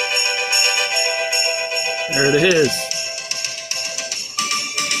 There it is.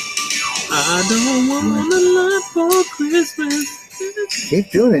 I don't want a lot for Christmas.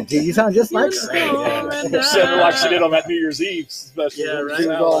 Keep doing it, dude. You sound just like her. She said it like she did on that New Year's Eve special. Yeah, right. She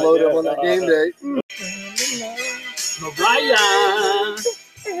was all loaded up on that game day. Mariah.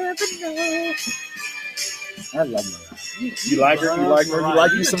 I love Mariah. You like her? You like her? You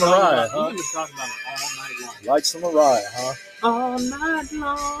like you some Mariah, huh? You've been talking about it all night long. Like some Mariah, huh? All night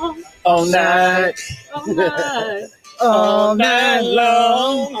long. All night. All night. All night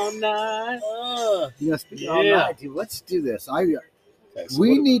long. All night. You know, speaking all Yeah. night, dude, let's do this. Okay, so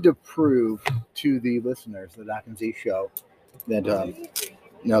We what- need to prove to the listeners, the Doc and Z show,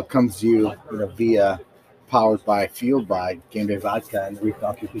 that comes to you, via powered by, fueled by Game Day Vodka and the Reef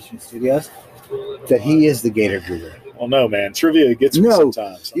Occupation Studios, that he is the Gator Guru. Well, no, man. Trivia gets me No,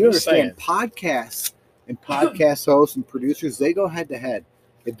 sometimes. You I'm just saying. understand? Podcasts and podcast hosts and producers, they go head to head.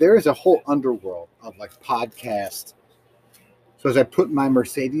 If there is a whole underworld of like podcast, so as I put my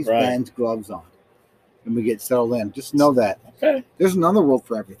Mercedes-Benz gloves on and we get settled in, just know that Okay. there's an underworld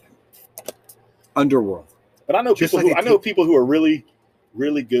for everything. Underworld. But I know Just people like who people who are really,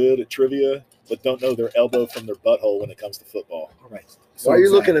 really good at trivia, but don't know their elbow from their butthole when it comes to football. All right. Why are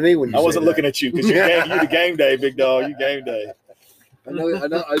you looking at me when you I wasn't say looking at you because you the game day, big dog. You game day. that? I know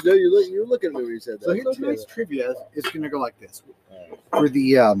you're looking at me when you said that. So here's Okay. tonight's trivia. It's going to go like this. For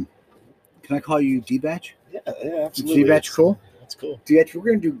the, can I call you D-Batch? Yeah, Is absolutely. D-Batch cool? That's cool. D-Batch, we're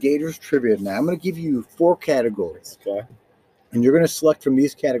going to do Gators trivia now. I'm going to give you 4 categories. Okay. And you're going to select from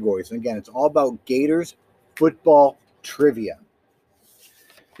these categories. And again, it's all about Gators football trivia.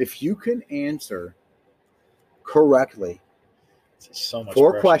 If you can answer correctly This is so much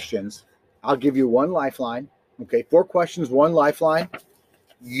 4 pressure. questions, I'll give you 1 lifeline. Okay, 4 questions, 1 lifeline.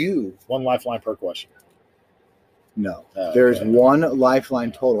 You, One lifeline per question. no. Oh, There's okay. 1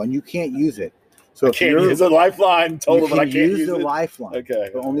 lifeline total, and you can't use it. So I if can't you're, use a lifeline total, you but I can can't use use the it. lifeline, Okay.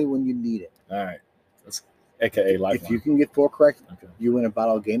 but only when you need it. All right. That's AKA lifeline. If you can get 4 correct, Okay. you win a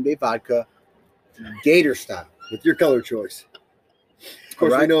bottle of Game Day vodka, Gator style. With your color choice. Of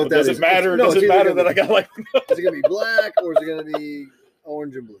course, All right. we know what that Does is. it matter? No, Does it's it either matter gonna that I got like? Is it going to be black or is it going to be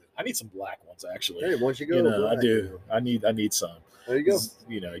orange and blue? I need some black ones actually. Hey, once you go, You know, I black. do. I need some. There you go.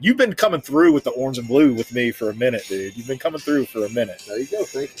 You know, you've been coming through with the orange and blue with me for a minute, dude. You've been coming through for a minute. There you go.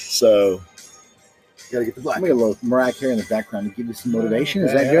 Thank you. So Got to get the black. I'm going to look Mariah Carey in the background to give you some motivation.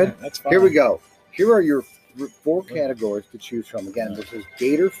 Is that yeah, good? That's fine. Here we go. Here are your 4 categories to choose from. Again, this is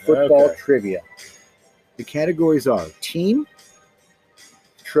Gator football Okay. trivia. The categories are team,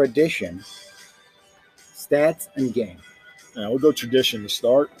 tradition, stats, and game. Now we'll go tradition to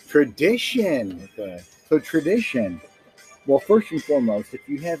start. Tradition. Okay. So tradition. Well, first and foremost, if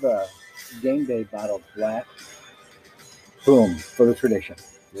you have a Game Day bottle of black, boom, for the tradition.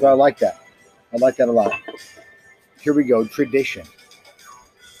 So I like that. I like that a lot. Here we go. Tradition.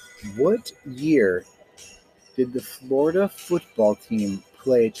 What year did the Florida football team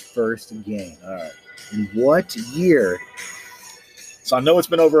play its first game? All right. And what year? So I know it's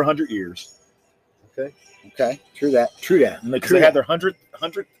been over 100 years Okay, true that. True that. because True they had that. their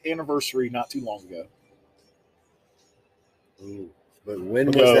 100th anniversary not too long ago. Ooh. But when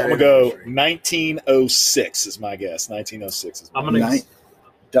I'm was that? gonna go anniversary? 1906 is my guess. 1906 is my I'm gonna Nine-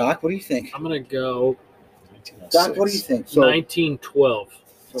 Doc, what do you think? I'm gonna go 1906. Doc, what do you think? So, 1912.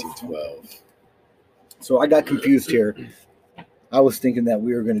 1912. so I got confused here. I was thinking that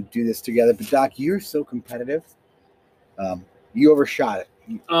we were going to do this together, but Doc, you're so competitive. You overshot it.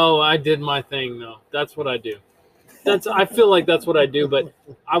 Oh, I did my thing though. That's what I do. I feel like that's what I do, but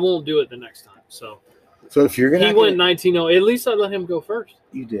I won't do it the next time. So So if you're going he to, went 19. At least I let him go first.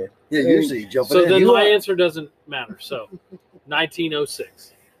 you did. Yeah, usually you jump So in. then You my are- answer doesn't matter. So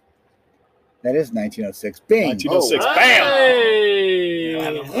 1906. That is 1906. Bing. 1906. Oh. Bam!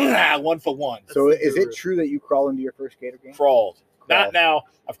 Hey! 1 for 1. So That's the is it guru. true that you crawled into your first Gator game? Crawled. Crawled. Not now.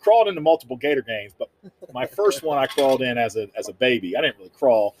 I've crawled into multiple Gator games, but My first one I crawled in as a baby. I didn't really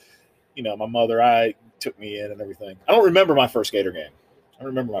crawl. You know, my mother took me in and everything. I don't remember my first Gator game. I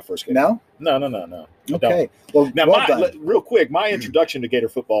remember my first Gator. No? No. Okay. Well, Now, well real quick, my introduction to Gator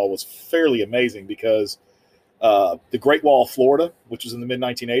football was fairly amazing because the Great Wall of Florida, which was in the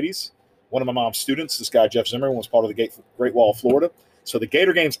mid-1980s, one of my mom's students, this guy Jeff Zimmerman, was part of the Great Wall of Florida. So the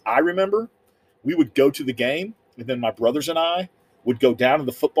Gator games I remember, we would go to the game, and then my brothers and I would go down to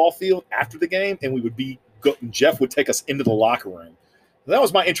the football field after the game, and Jeff would take us into the locker room. That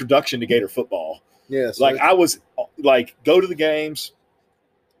was my introduction to Gator football. Yes. Like I was like, go to the games,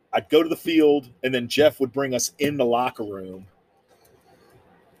 I'd go to the field, and then Jeff would bring us in the locker room.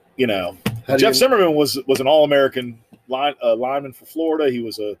 You know, Jeff Zimmerman was an All-American lineman for Florida. He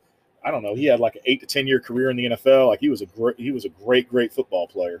was he had like an 8 to 10 year career in the NFL. Like he was a great football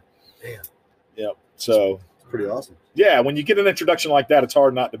player. Man. Yep. So it's pretty awesome. Yeah, when you get an introduction like that, it's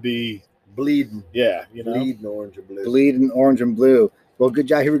hard not to be bleeding. Yeah, you know, bleeding orange and blue. Bleeding orange and blue. Well, good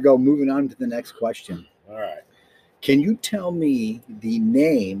job. Here we go. Moving on to the next question. All right. Can you tell me the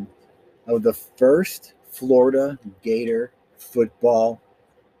name of the first Florida Gator football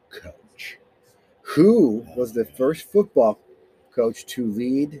coach? Who was the first football coach to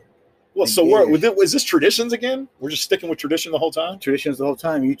lead? Well, so is this traditions again? We're just sticking with tradition the whole time? Traditions the whole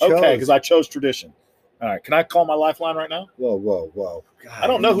time. You chose. Okay, because I chose tradition. All right. Can I call my lifeline right now? Whoa. God, I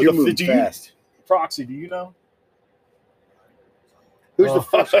don't know who fast. Proxy, do you know? Who's the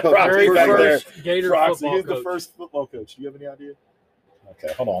first coach? Very back first Gator Proxy, football who's coach. the first football coach? Do you have any idea?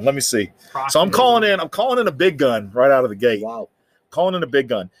 Okay, hold on. Let me see. Proxy. So I'm calling in a big gun right out of the gate. Wow. Calling in a big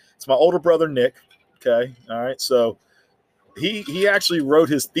gun. It's my older brother, Nick. Okay. All right. So he actually wrote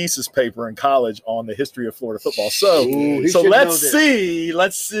his thesis paper in college on the history of Florida football. So let's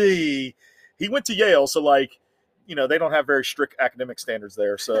see. He went to Yale. So they don't have very strict academic standards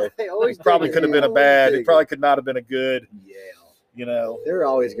there. So it probably could have been it probably could not have been a good Yale. They're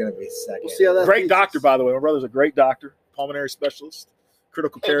always going to be second. We'll see how that great doctor, by the way. My brother's a great doctor, pulmonary specialist,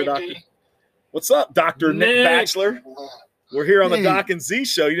 critical care doctor. What's up, Dr. Nick Batchelor? We're here on the Doc and Z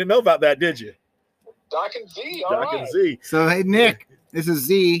show. You didn't know about that, did you? Doc and Z, and Z. So, hey, Nick, this is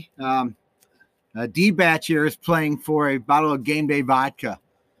Z. D-Batch here is playing for a bottle of Game Day vodka.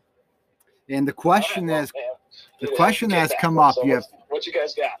 And the question has come up. So what you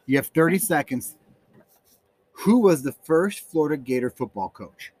guys got? You have 30 seconds. Who was the first Florida Gator football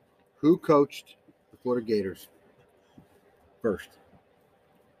coach? Who coached the Florida Gators first?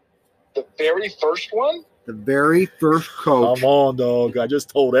 The very first one? The very first coach. Come on, dog. I just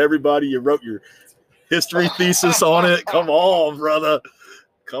told everybody you wrote your history thesis on it. Come on, brother.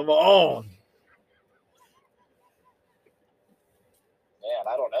 Come on. Man,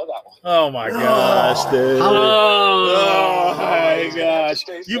 I don't know that one. Oh, my gosh, dude. Oh, my gosh.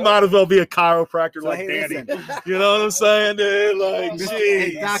 You might as well be a chiropractor like Danny. You know what I'm saying, dude? Like,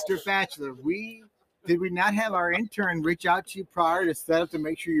 Hey, geez. Dr. Batchelor, did we not have our intern reach out to you prior to set up to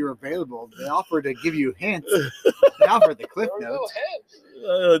make sure you're available? They offered to give you hints. They offered the cliff There were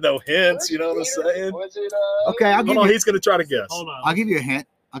notes. No hints, you know what I'm saying? Was it, Okay, Hold on, he's going to try to guess. Hold on. I'll give you a hint.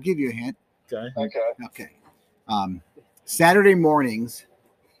 Okay. Okay. Saturday mornings.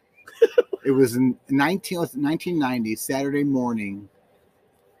 It was in 1990, Saturday morning.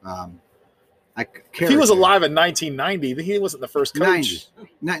 If he was alive in 1990, then he wasn't the first coach.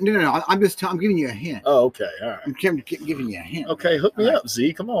 90. No. I'm giving you a hint. Oh, okay. All right. I'm giving you a hint. Okay, hook me up,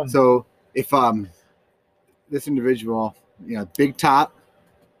 Z. Come on. So if this individual, big top,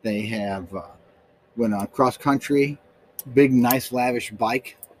 they have went on cross country, big, nice, lavish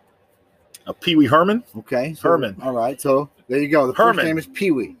bike. Pee Wee Herman? Okay. Herman. All right. So there you go. The Herman. first name is Pee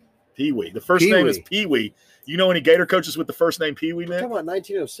Wee. Pee Wee. The first name is Pee Wee. You know any Gator coaches with the first name Pee Wee, We're man? talking about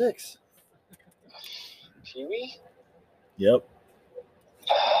 1906. Pee Wee? Yep.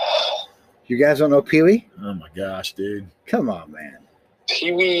 You guys don't know Pee Wee? Oh my gosh, dude. Come on, man.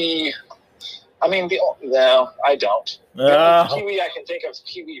 Pee Wee. I mean, no, I don't. Pee Wee, I can think of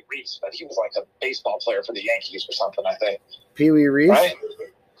Pee Wee Reese, but he was like a baseball player for the Yankees or something, I think. Pee Wee Reese? Right?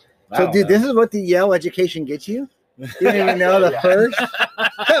 So, dude, this is what the Yale education gets you? You didn't even know the first?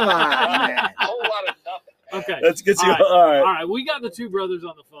 Come on, man. A whole lot of nothing. Okay. Let's get you. All All right. All right. We got the two brothers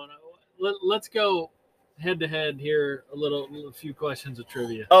on the phone. Let's go head to head here. A few questions of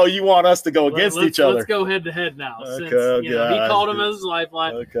trivia. Oh, you want us to go against each other? Let's go head to head now. Okay, Since he gosh, called him as his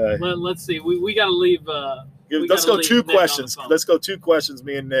lifeline. Okay. Let's see. We got to leave. Let's go two questions. Let's go two questions,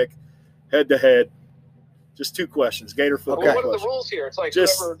 me and Nick, head to head. Just two questions. Gator football. Well, what are the questions. rules here? It's like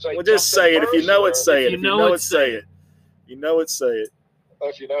Just, whoever, like, well, just jumps in say it. If you first, know it, or- say it. If If you know it, say it. You know it, say it.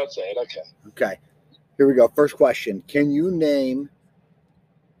 If you know it, say it. Okay. Okay. Here we go. First question. Can you name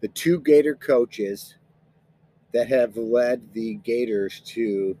the two Gator coaches that have led the Gators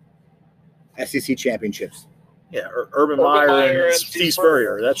to SEC championships? Yeah, Urban Meyer and Steve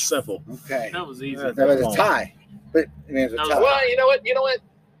Spurrier. That's simple. Okay. That was easy. That was a tie. But I mean, it was a tie. Well, you know what?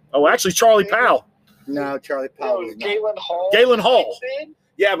 Oh, actually, Charlie Powell. No, Charlie Powell was not. Galen Hall. Galen Hall. Did?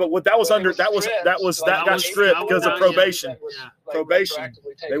 Yeah, but what that was But it under was that stripped. got was- stripped that because was of not- probation. That was, Probation. retroactively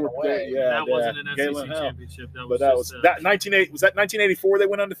They taken were away. yeah, that wasn't an Galen SEC Hall. championship. That was But that was just, that 1980. Was that 1984 they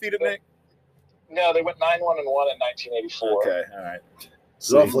went undefeated, Nick? No, they went 9-1-1 in 1984. Okay, all right.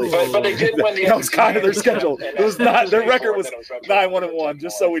 Roughly. But they did win the That was SEC kind of their championship, schedule. and It was then not their 1984, record was and then it was 9-1-1.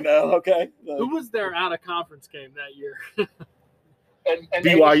 Just so we know, okay. who was their out of conference game that year? And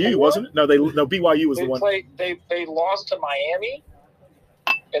BYU 84, wasn't it? No, BYU was They the one. played. They lost to Miami,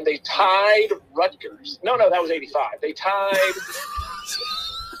 and they tied Rutgers. No, that was 85. They tied.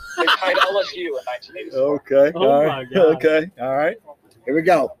 They tied LSU in 1984. Okay. Oh all my right. God. Okay. All right. Here we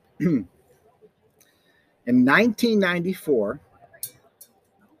go. In 1994,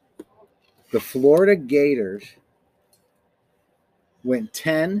 the Florida Gators went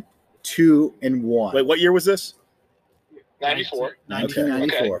 10-2-1. Wait, what year was this? 94.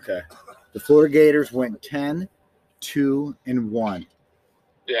 1994. Okay. The Florida Gators went 10-2-1.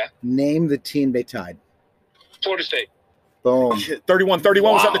 Yeah. Name the team they tied. Florida State. Boom. 31-31.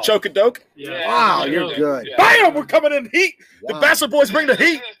 Was that the choke and doke? Yeah. Wow, you're good. Yeah. Bam! We're coming in heat. The Wow. Bachelor boys bring the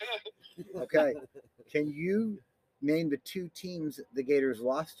heat. Okay. Can you name the two teams the Gators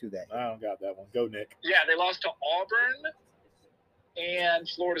lost to that year? I don't got that one. Go, Nick. Yeah, they lost to Auburn and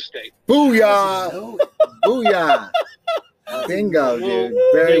Florida State. Booyah! Booyah! Bingo, dude.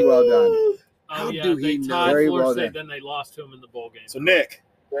 Very well done. Oh, How yeah, do they he know? tied Very Florida well State, done. then they lost to him in the bowl game. So, Nick.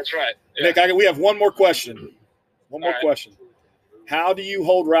 That's right. Yeah. Nick, we have one more question. One more All right. question. How do you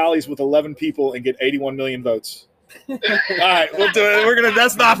hold rallies with 11 people and get 81 million votes? All right, we'll do it. We're gonna.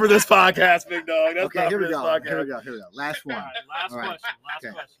 That's not for this podcast, big dog. That's Okay, not here for we this go. podcast. Here we go. Here we go. Last All one. right, last All right. question. Last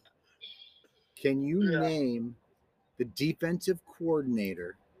Okay. question. Can you Yeah. name the defensive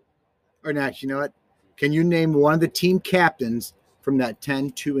coordinator? Or not, you know what? Can you name one of the team captains from that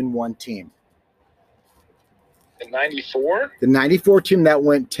 10-2-1 team? In 94, The 94 team that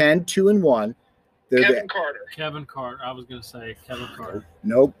went 10-2-1. They're Kevin Carter. Kevin Carter. I was going to say Kevin Carter.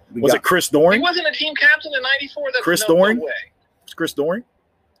 Nope. Was it Chris He Doring? wasn't a team captain in 94. That's Chris no Doring? way. Was Chris Doring?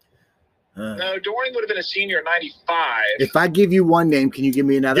 No, Doring would have been a senior in 95. If I give you one name, can you give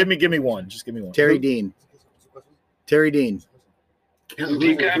me another? Give me one. Just give me one. Terry Dean. Terry Dean.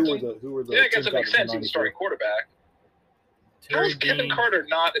 Team captain? Yeah, I guess that makes sense. He's starting quarterback. How Terry is Kevin Dean, Carter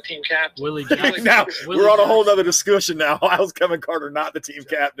not a team captain? Willie Jackson. Now Willie we're on a whole Jackson. other discussion now. How's Kevin Carter not the team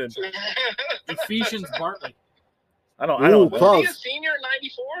captain? Ephesians Bartley. I don't Ooh, know. Was close. he a senior in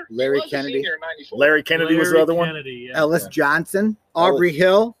 94? Larry He was Kennedy. A senior in 94. Larry Kennedy was the Larry other one. Kennedy, yeah. Ellis Johnson. Aubrey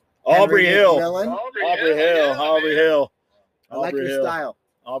Hill. Aubrey Henry Hill. McMillan. Aubrey Hill. yeah, Aubrey man. Hill. I like Aubrey your Hill. style.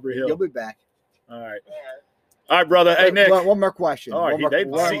 Aubrey You'll Hill. be back. All right. All right. All right, brother. Hey, Nick. One more question. All right, One more-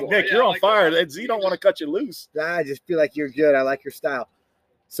 see, one- Nick, Yeah, you're I on like fire. that. Z don't want to cut you loose. I just feel like you're good. I like your style.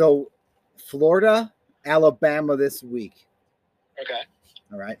 So, Florida, Alabama this week. Okay.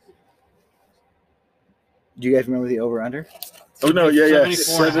 All right. Do you guys remember the over/under? Oh no, yeah.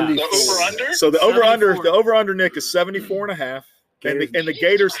 74 and a half. The over-under? So the over/under, Nick, is 74 and a half. And the Jesus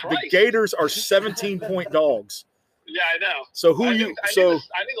Gators Christ. are 17-point dogs. Yeah, I know. So who I you knew so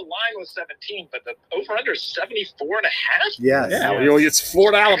the line was 17, but the over-under is 74 and a half? Yes. yeah, well, it's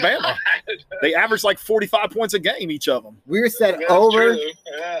Florida, Alabama. They average like 45 points a game, each of them. We were set That's over true.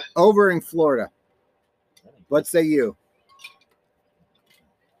 Yeah. over in Florida. What say you?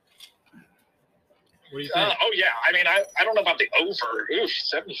 What do you think? Oh, yeah. I mean, I don't know about the over. Ooh,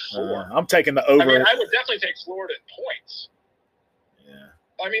 74. I'm taking the over. I mean, I would definitely take Florida in points.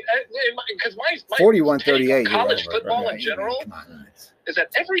 Yeah. I mean, because my 41-38. take on college you're over. football Right. in general Come on. is that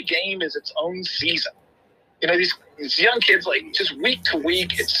every game is its own season. You know, these young kids, like, just week to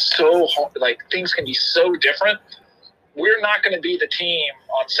week, it's so hard. Like, things can be so different. We're not going to be the team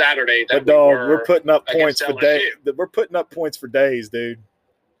on Saturday that But dog, we were we're putting up points against for days. LSU. We're putting up points for days, dude.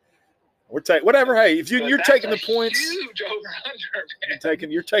 We're taking whatever. Hey, if But you're that's taking a the points, huge over-under,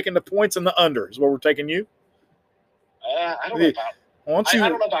 man. you're taking the points and the under is what we're taking you. I don't know about. Why don't I you?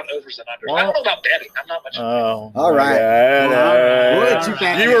 don't know about overs and unders. Why I don't know about betting. I'm not much. Oh, All right. yeah, All yeah. We'll Yeah. let you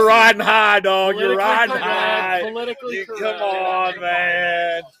back You in. were riding high, dog. You're Politically riding correct, high. politically You, correct. come on,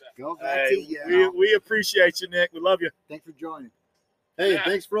 man. Go back to Hey, you. we appreciate you, Nick. We love you. Thanks for joining. Hey, Yeah.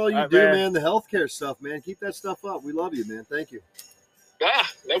 thanks for all you All right, do, man. man. The healthcare stuff, man. Keep that stuff up. We love you, man. Thank you.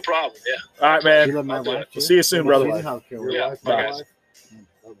 No problem. Yeah. All right, You man. love my I'll do wife. it. too? We'll see you soon, brother. She's a healthcare worker. Yeah. My Okay. wife.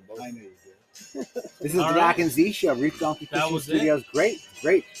 I know you do. This is All the right. Rock and Z show. Reef Donkey That Fishing was it. Studios. Great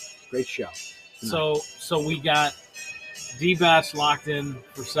show. So we got D-Bats locked in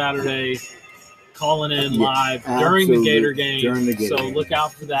for Saturday, calling in live during the Gator game. During the Gator game. Look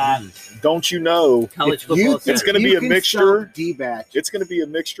out for that. Don't you know? College If football. you- It's going to be You a can mixture. stump D-Batch. It's going to be a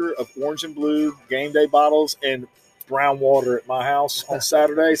mixture of orange and blue game day bottles and brown water at my house on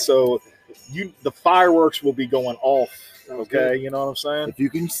Saturday. So the fireworks will be going off. Okay, you know what I'm saying? If you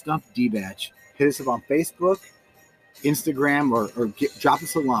can stump D-Batch, hit us up on Facebook, Instagram, or drop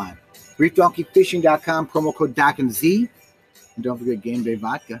us a line. ReefDonkeyFishing.com, promo code Doc and Z. And don't forget Game Day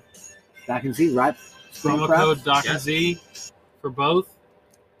Vodka. Doc and Z, right? Promo code Doc and Z for both.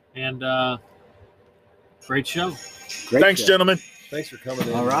 And great show. Great Thanks, show. gentlemen. Thanks for coming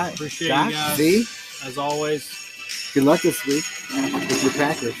in. All right. Appreciate Doc, you guys. Z, As always. good luck this week with your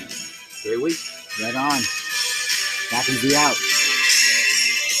Packers. Great week. Right on. Doc and Z out.